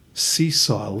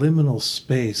seesaw, liminal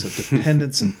space of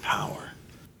dependence and power.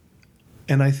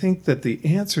 And I think that the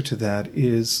answer to that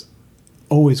is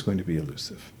always going to be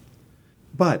elusive.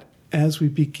 But as we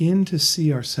begin to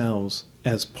see ourselves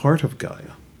as part of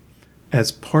Gaia, as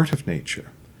part of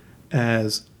nature,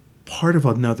 as part of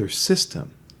another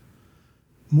system,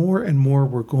 more and more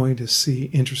we're going to see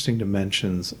interesting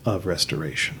dimensions of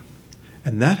restoration.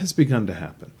 And that has begun to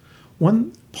happen.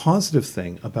 One positive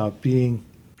thing about being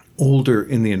older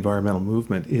in the environmental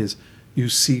movement is you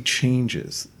see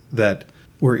changes that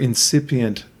were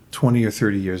incipient 20 or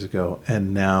 30 years ago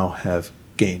and now have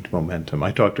gained momentum.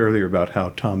 I talked earlier about how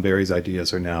Tom Berry's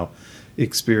ideas are now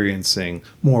experiencing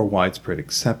more widespread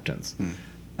acceptance.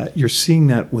 You're seeing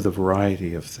that with a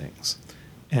variety of things.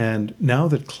 And now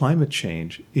that climate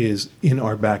change is in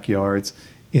our backyards,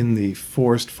 in the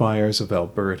forest fires of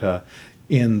Alberta,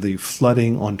 in the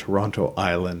flooding on Toronto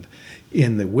Island,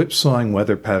 in the whipsawing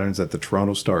weather patterns that the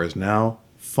Toronto Star is now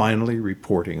finally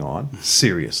reporting on,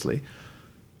 seriously,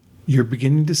 you're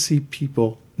beginning to see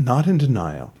people not in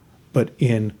denial, but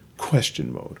in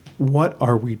question mode. What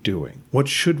are we doing? What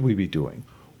should we be doing?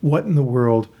 What in the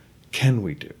world can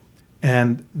we do?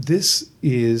 And this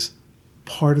is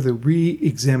part of the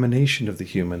re-examination of the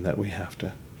human that we have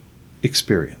to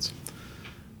experience.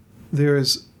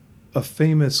 There's a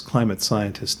famous climate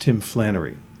scientist, Tim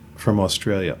Flannery, from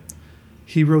Australia.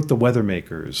 He wrote The Weather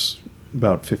Makers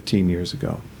about 15 years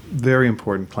ago. Very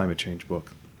important climate change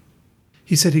book.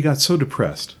 He said he got so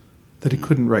depressed that he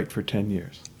couldn't write for 10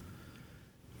 years.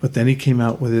 But then he came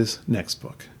out with his next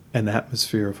book, An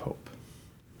Atmosphere of Hope.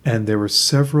 And there were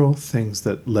several things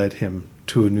that led him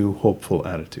to a new hopeful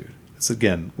attitude. It's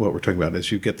again what we're talking about.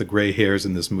 As you get the gray hairs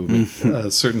in this movement,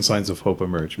 certain signs of hope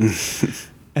emerge.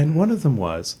 And one of them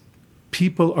was,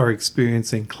 people are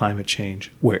experiencing climate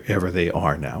change wherever they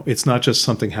are now. It's not just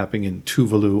something happening in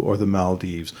Tuvalu or the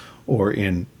Maldives or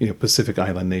in Pacific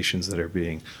Island nations that are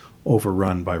being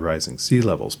overrun by rising sea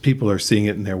levels. People are seeing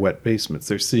it in their wet basements.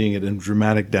 They're seeing it in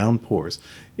dramatic downpours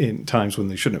in times when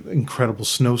they shouldn't have. Incredible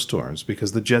snowstorms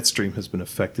because the jet stream has been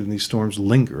affected and these storms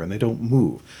linger and they don't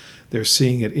move. They're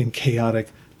seeing it in chaotic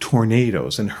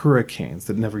tornadoes and hurricanes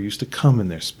that never used to come in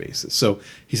their spaces. So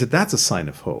he said that's a sign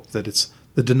of hope, that it's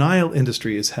the denial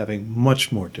industry is having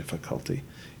much more difficulty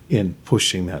in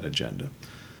pushing that agenda.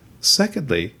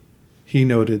 Secondly, he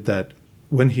noted that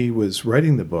when he was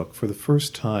writing the book, for the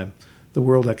first time, the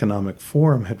World Economic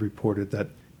Forum had reported that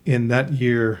in that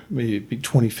year, maybe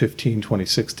 2015,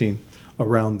 2016,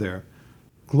 around there,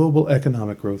 global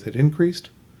economic growth had increased,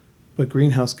 but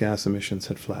greenhouse gas emissions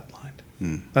had flatlined.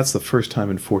 That's the first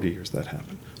time in 40 years that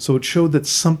happened. So it showed that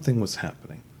something was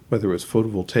happening, whether it was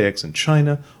photovoltaics in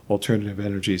China, alternative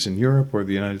energies in Europe or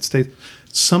the United States,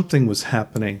 something was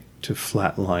happening to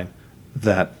flatline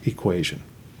that equation,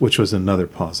 which was another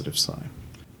positive sign.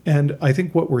 And I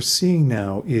think what we're seeing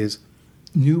now is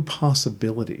new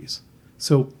possibilities.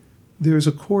 So there's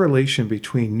a correlation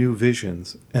between new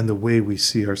visions and the way we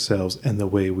see ourselves and the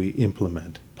way we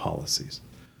implement policies.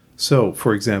 So,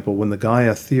 for example, when the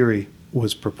Gaia theory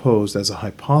was proposed as a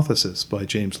hypothesis by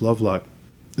James Lovelock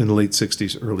in the late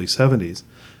 60s, early 70s,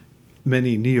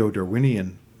 many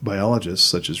neo-Darwinian biologists,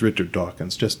 such as Richard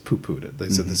Dawkins, just poo-pooed it. They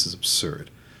said this is absurd.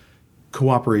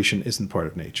 Cooperation isn't part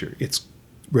of nature. It's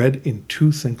bred in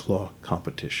tooth and claw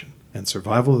competition and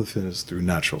survival of the fittest through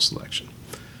natural selection.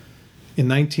 In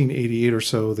 1988 or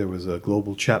so, there was a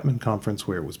global Chapman conference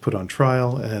where it was put on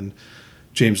trial, and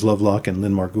James Lovelock and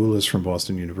Lynn Margulis from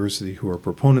Boston University, who are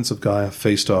proponents of Gaia,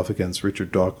 faced off against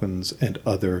Richard Dawkins and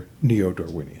other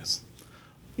neo-Darwinians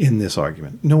in this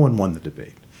argument. No one won the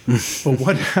debate. But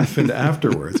what happened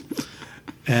afterwards,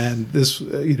 and this,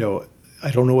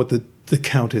 I don't know what the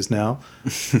count is now,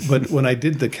 but when I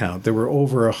did the count, there were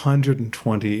over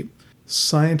 120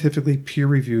 scientifically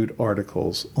peer-reviewed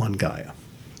articles on Gaia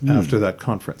after that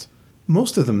conference.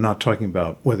 Most of them not talking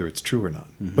about whether it's true or not,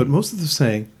 but most of them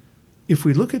saying, if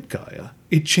we look at Gaia,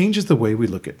 it changes the way we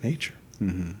look at nature.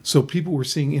 So people were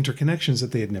seeing interconnections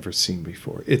that they had never seen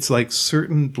before. It's like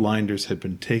certain blinders had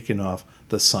been taken off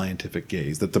the scientific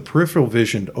gaze, that the peripheral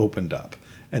vision opened up.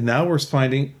 And now we're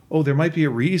finding, there might be a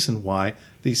reason why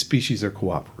these species are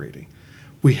cooperating.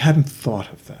 We hadn't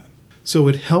thought of that. So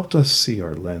it helped us see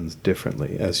our lens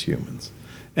differently as humans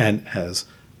and as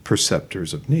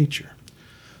perceptors of nature.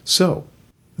 So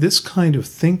this kind of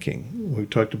thinking, we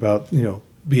talked about,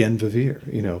 bien vivir,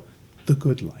 the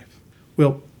good life.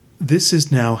 Well, this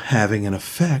is now having an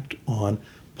effect on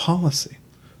policy.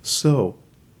 So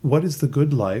what is the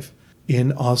good life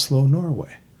in Oslo,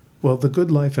 Norway? Well, the good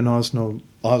life in Oslo,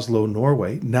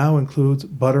 Norway now includes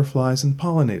butterflies and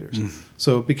pollinators.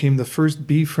 So it became the first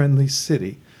bee-friendly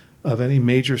city of any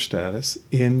major status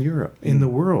in Europe, in the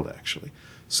world, actually.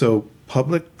 So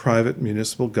public, private,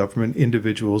 municipal, government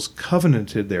individuals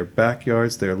covenanted their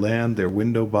backyards, their land, their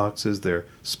window boxes, their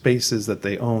spaces that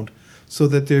they owned, so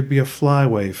that there'd be a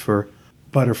flyway for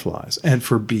butterflies and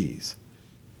for bees.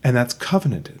 And that's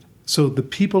covenanted. So the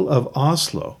people of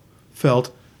Oslo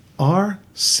felt our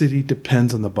city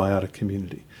depends on the biotic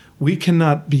community. We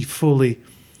cannot be fully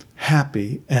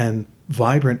happy and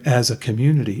vibrant as a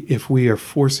community if we are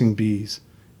forcing bees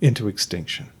into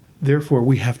extinction. Therefore,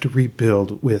 we have to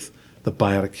rebuild with the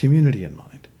biotic community in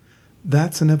mind.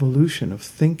 That's an evolution of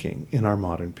thinking in our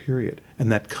modern period,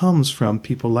 and that comes from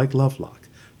people like Lovelock,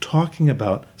 talking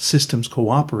about systems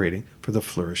cooperating for the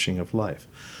flourishing of life.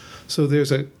 So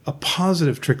there's a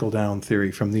positive trickle-down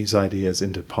theory from these ideas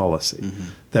into policy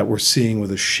that we're seeing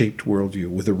with a shaped worldview,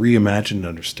 with a reimagined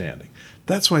understanding.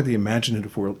 That's why the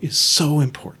imaginative world is so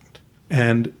important.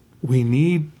 And we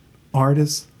need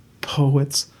artists,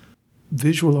 poets,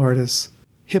 visual artists,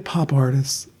 hip-hop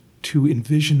artists to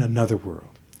envision another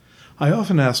world. I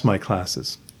often ask my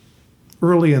classes,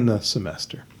 early in the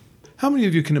semester, how many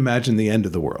of you can imagine the end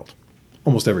of the world?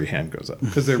 Almost every hand goes up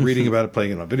because they're reading about it,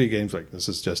 playing it on video games, like this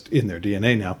is just in their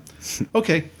DNA now.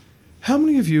 Okay, how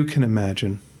many of you can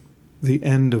imagine the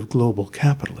end of global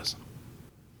capitalism?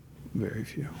 Very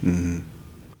few.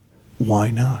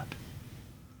 Why not?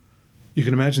 You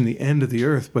can imagine the end of the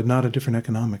earth, but not a different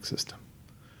economic system.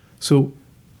 So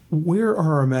where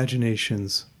are our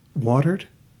imaginations watered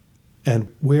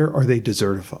and where are they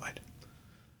desertified?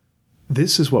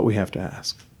 This is what we have to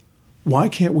ask. Why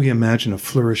can't we imagine a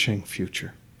flourishing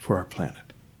future for our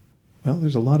planet? Well,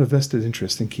 there's a lot of vested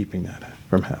interest in keeping that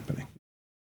from happening.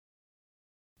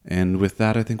 And with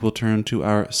that, I think we'll turn to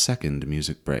our second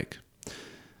music break.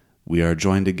 We are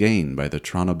joined again by the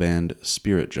Toronto band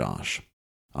Spirit Josh.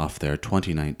 Off their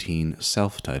 2019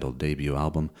 self-titled debut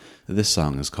album, this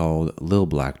song is called Lil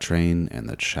Black Train and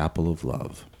the Chapel of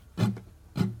Love.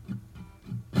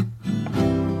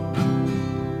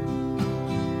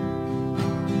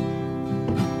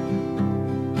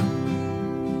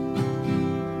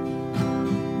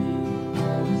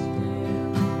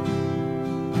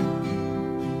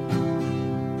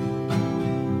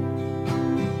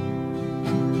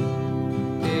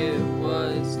 It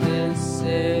was this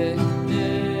sickness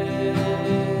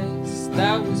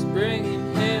that was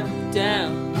bringing him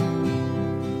down.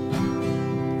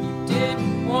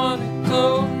 Didn't want to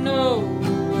go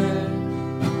nowhere.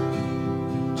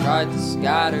 Tried to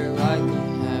scatter like a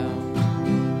hound.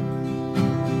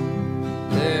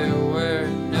 There were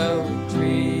no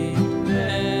treatment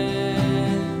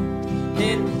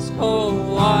in this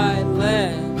whole wide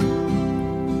land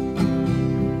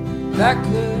that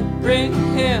could bring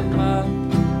him up.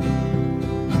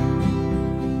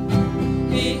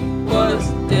 He was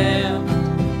damned,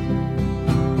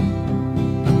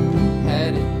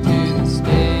 headed to the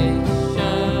station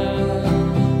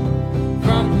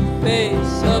from the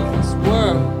face of this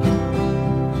world.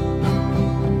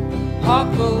 Hop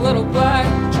a little black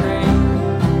train,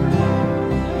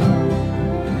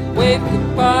 wave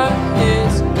goodbye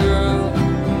his girl.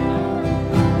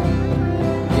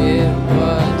 It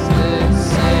was this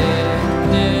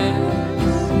sickness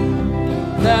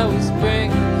that was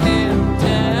bringing him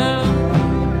down.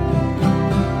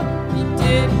 He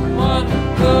didn't want to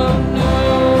go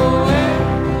nowhere.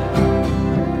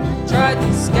 Tried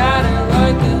to scatter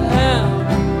like a hound.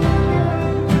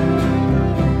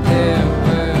 There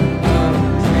were no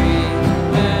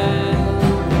treatment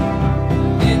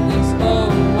in this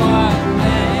whole wide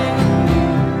land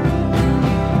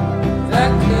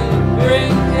that could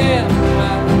bring him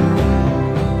back.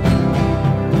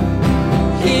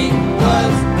 He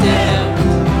was damned,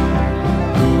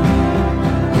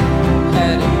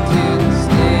 headed to the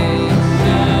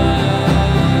station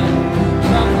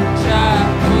from the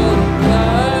childhood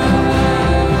blood.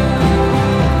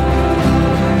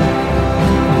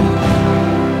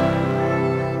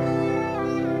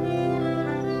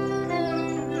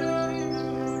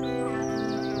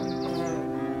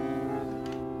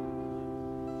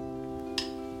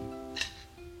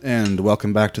 And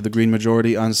welcome back to the Green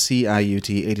Majority on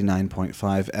CIUT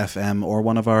 89.5 FM, or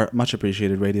one of our much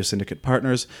appreciated Radio Syndicate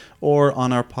partners, or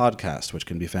on our podcast, which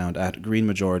can be found at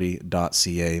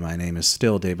greenmajority.ca. My name is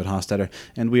still David Hostetter,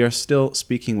 and we are still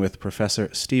speaking with Professor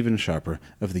Stephen Sharper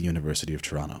of the University of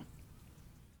Toronto.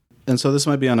 And so this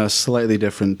might be on a slightly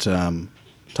different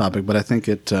topic, but I think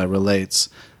it relates.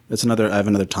 I have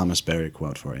another Thomas Berry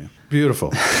quote for you.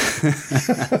 Beautiful.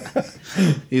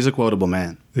 He's a quotable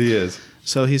man. He is.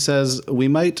 So he says, "We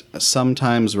might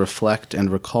sometimes reflect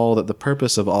and recall that the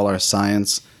purpose of all our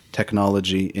science,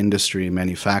 technology, industry,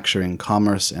 manufacturing,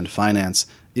 commerce, and finance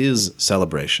is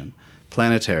celebration,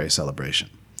 planetary celebration.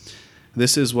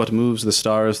 This is what moves the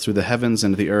stars through the heavens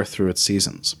and the earth through its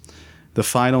seasons. The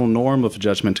final norm of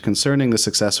judgment concerning the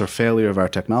success or failure of our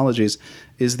technologies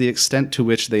is the extent to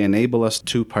which they enable us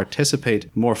to participate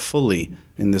more fully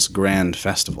in this grand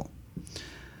festival.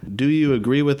 Do you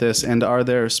agree with this, and are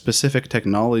there specific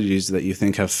technologies that you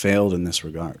think have failed in this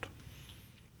regard?"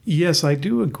 Yes, I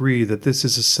do agree that this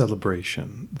is a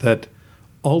celebration, that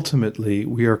ultimately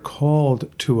we are called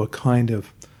to a kind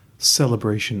of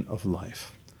celebration of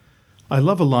life. I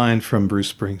love a line from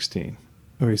Bruce Springsteen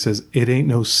where he says, "It ain't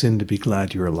no sin to be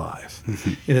glad you're alive."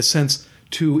 In a sense,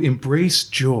 to embrace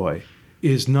joy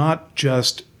is not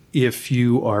just if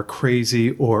you are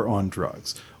crazy or on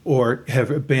drugs or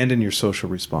have abandoned your social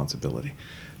responsibility.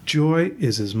 Joy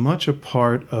is as much a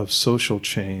part of social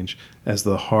change as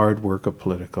the hard work of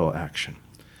political action.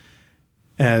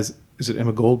 Is it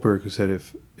Emma Goldberg who said,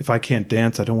 if I can't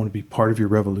dance, I don't want to be part of your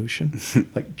revolution?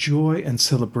 Like, joy and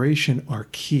celebration are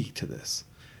key to this.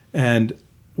 And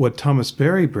what Thomas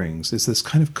Berry brings is this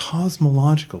kind of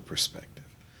cosmological perspective.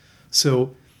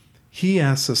 So he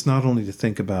asks us not only to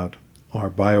think about our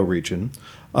bioregion,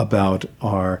 about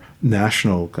our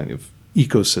national kind of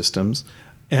ecosystems,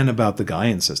 and about the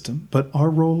Gaian system, but our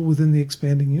role within the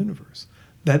expanding universe.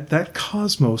 That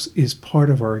cosmos is part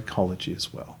of our ecology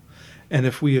as well. And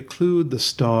if we occlude the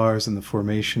stars and the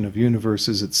formation of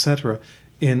universes, etc.,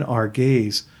 in our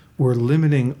gaze, we're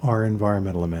limiting our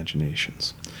environmental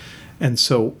imaginations. And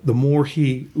so the more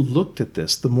he looked at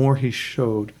this, the more he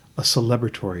showed a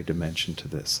celebratory dimension to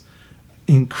this.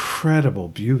 Incredible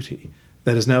beauty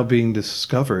that is now being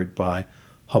discovered by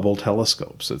Hubble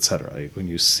telescopes, etc. When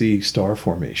you see star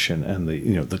formation and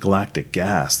the galactic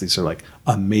gas, these are like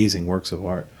amazing works of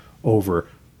art over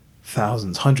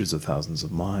thousands, hundreds of thousands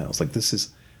of miles. Like, this is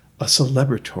a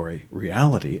celebratory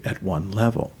reality at one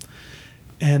level.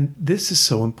 And this is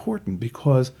so important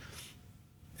because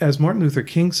as Martin Luther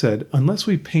King said, unless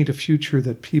we paint a future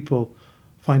that people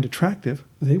find attractive,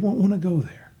 they won't want to go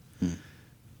there.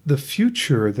 The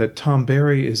future that Tom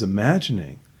Berry is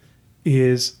imagining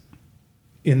is,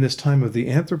 in this time of the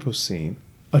Anthropocene,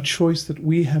 a choice that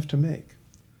we have to make.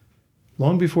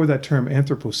 Long before that term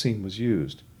Anthropocene was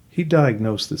used, he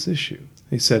diagnosed this issue.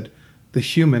 He said, the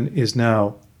human is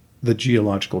now the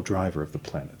geological driver of the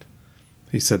planet.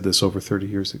 He said this over 30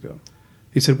 years ago.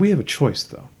 He said, we have a choice,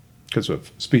 though, because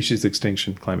of species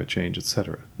extinction, climate change,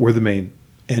 etc. We're the main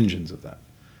engines of that.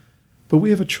 But we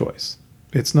have a choice.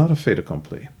 It's not a fait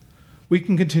accompli. We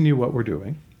can continue what we're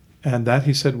doing, and that,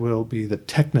 he said, will be the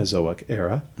Technozoic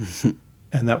era,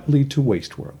 and that will lead to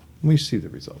waste world. We see the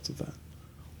results of that.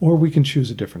 Or we can choose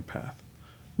a different path.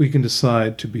 We can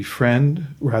decide to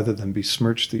befriend rather than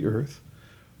besmirch the earth,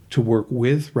 to work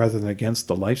with rather than against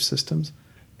the life systems,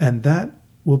 and that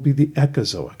will be the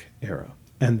Ecozoic era,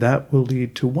 and that will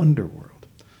lead to Wonder World.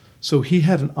 So he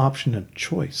had an option and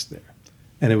choice there.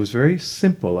 And it was very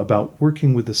simple about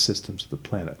working with the systems of the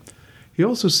planet. He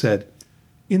also said,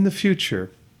 in the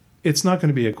future, it's not going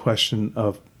to be a question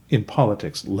of, in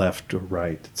politics, left or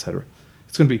right, etc.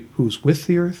 It's going to be who's with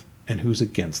the earth and who's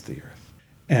against the earth.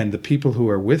 And the people who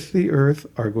are with the earth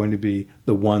are going to be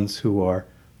the ones who are,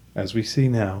 as we see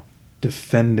now,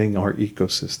 defending our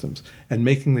ecosystems and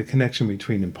making the connection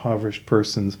between impoverished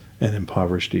persons and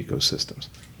impoverished ecosystems.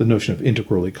 The notion of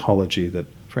integral ecology that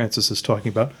Francis is talking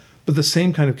about, but the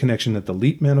same kind of connection that the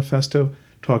LEAP Manifesto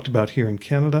talked about here in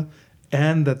Canada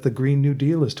and that the Green New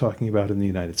Deal is talking about in the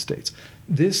United States.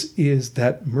 This is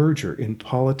that merger in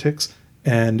politics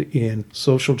and in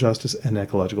social justice and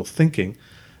ecological thinking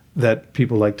that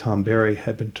people like Tom Berry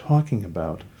had been talking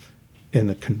about in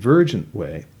a convergent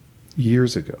way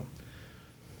years ago.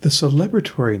 The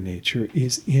celebratory nature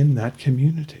is in that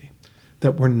community,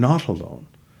 that we're not alone,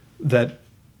 that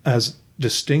as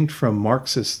distinct from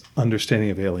Marxist understanding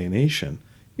of alienation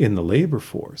in the labor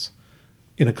force,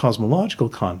 in a cosmological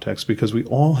context, because we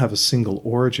all have a single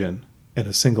origin and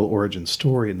a single origin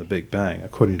story in the Big Bang,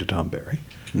 according to Tom Berry,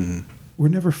 we're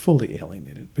never fully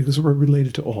alienated because we're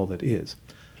related to all that is.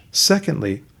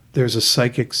 Secondly, there's a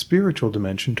psychic spiritual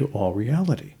dimension to all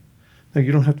reality. Now,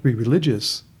 you don't have to be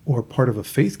religious or part of a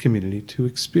faith community to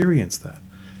experience that.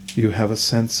 You have a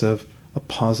sense of a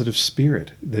positive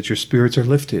spirit, that your spirits are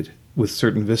lifted with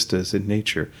certain vistas in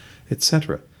nature,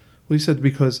 etc. Well, he said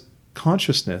because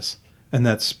consciousness and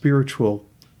that spiritual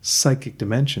psychic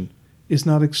dimension is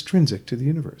not extrinsic to the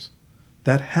universe.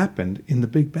 That happened in the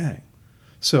Big Bang.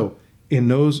 So in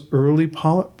those early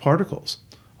particles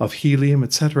of helium,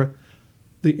 etc.,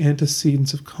 the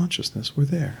antecedents of consciousness were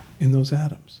there in those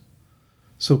atoms.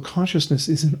 So consciousness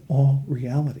is in all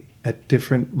reality at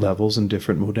different levels and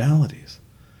different modalities.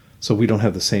 So we don't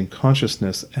have the same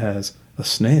consciousness as a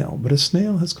snail, but a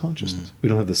snail has consciousness. We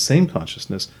don't have the same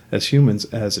consciousness as humans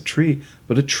as a tree,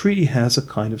 but a tree has a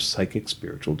kind of psychic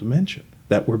spiritual dimension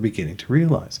that we're beginning to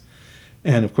realize.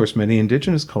 And of course, many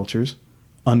indigenous cultures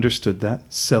understood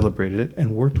that, celebrated it,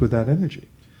 and worked with that energy.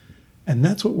 And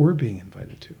that's what we're being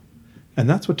invited to. And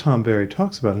that's what Tom Berry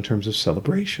talks about in terms of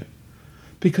celebration.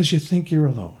 Because you think you're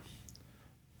alone.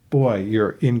 Boy,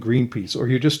 you're in Greenpeace, or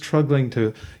you're just struggling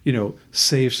to,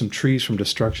 save some trees from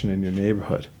destruction in your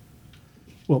neighborhood.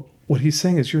 Well, what he's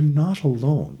saying is you're not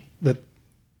alone, that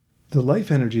the life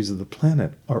energies of the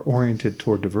planet are oriented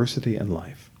toward diversity and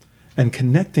life. And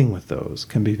connecting with those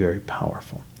can be very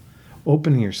powerful.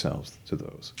 Opening yourselves to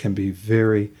those can be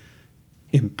very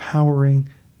empowering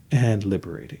and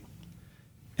liberating.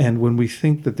 And when we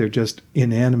think that they're just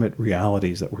inanimate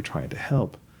realities that we're trying to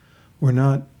help, we're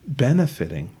not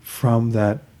benefiting from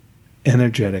that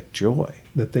energetic joy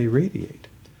that they radiate.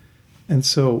 And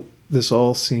so this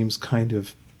all seems kind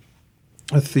of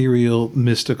ethereal,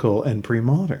 mystical, and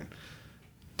pre-modern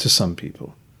to some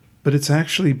people. But it's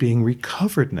actually being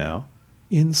recovered now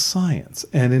in science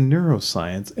and in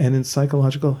neuroscience and in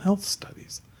psychological health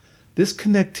studies. This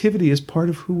connectivity is part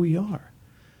of who we are.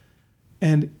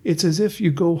 And it's as if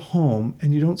you go home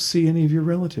and you don't see any of your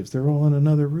relatives. They're all in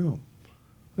another room.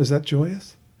 Is that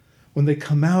joyous? When they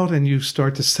come out and you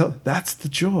start to sell, that's the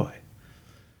joy.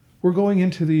 We're going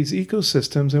into these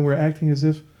ecosystems and we're acting as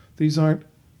if these aren't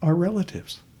our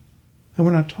relatives. And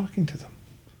we're not talking to them.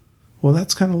 Well,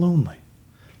 that's kind of lonely.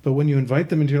 But when you invite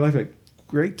them into your life, like,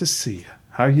 great to see you.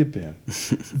 How you been?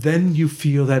 Then you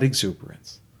feel that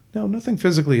exuberance. Now, nothing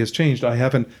physically has changed. I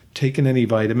haven't taken any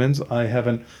vitamins. I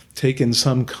haven't taken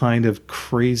some kind of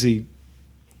crazy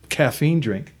caffeine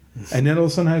drink. And then all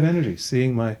of a sudden I have energy,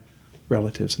 seeing my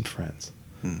relatives and friends.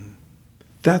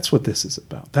 That's what this is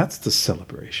about. That's the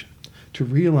celebration. To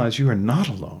realize you are not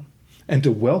alone. and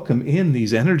to welcome in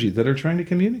these energies that are trying to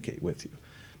communicate with you,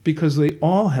 because they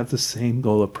all have the same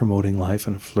goal of promoting life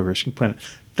and a flourishing planet.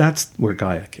 That's where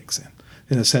Gaia kicks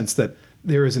in the sense that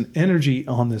there is an energy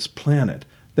on this planet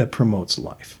that promotes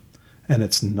life. And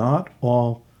it's not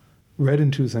all red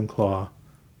in tooth and claw,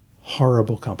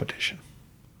 horrible competition.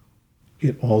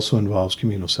 It also involves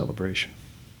communal celebration.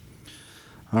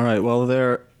 All right. Well,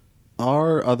 there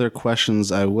are other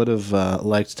questions I would have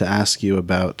liked to ask you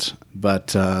about,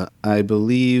 but I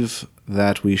believe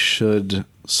that we should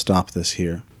stop this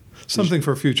here. Something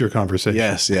for future conversation.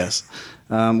 Yes.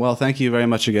 Well, thank you very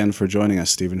much again for joining us,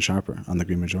 Stephen Sharper, on The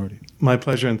Green Majority. My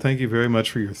pleasure, and thank you very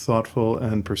much for your thoughtful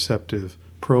and perceptive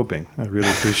probing. I really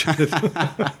appreciate it.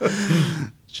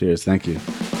 Cheers. Thank you.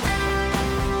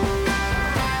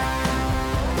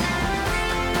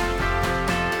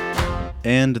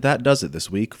 And that does it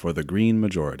this week for The Green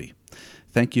Majority.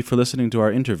 Thank you for listening to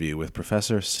our interview with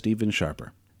Professor Stephen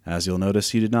Sharper. As you'll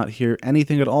notice, you did not hear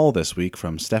anything at all this week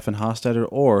from Stefan Hostetter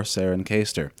or Saren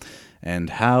Kaster. And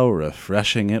how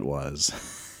refreshing it was.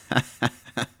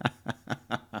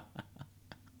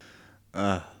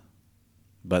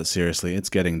 But seriously, it's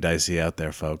getting dicey out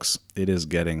there, folks. It is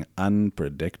getting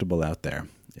unpredictable out there.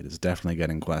 It is definitely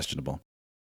getting questionable.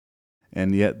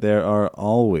 And yet there are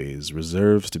always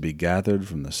reserves to be gathered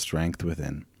from the strength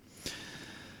within.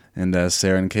 And as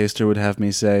Saren Kaster would have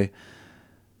me say,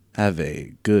 have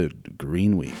a good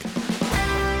green week.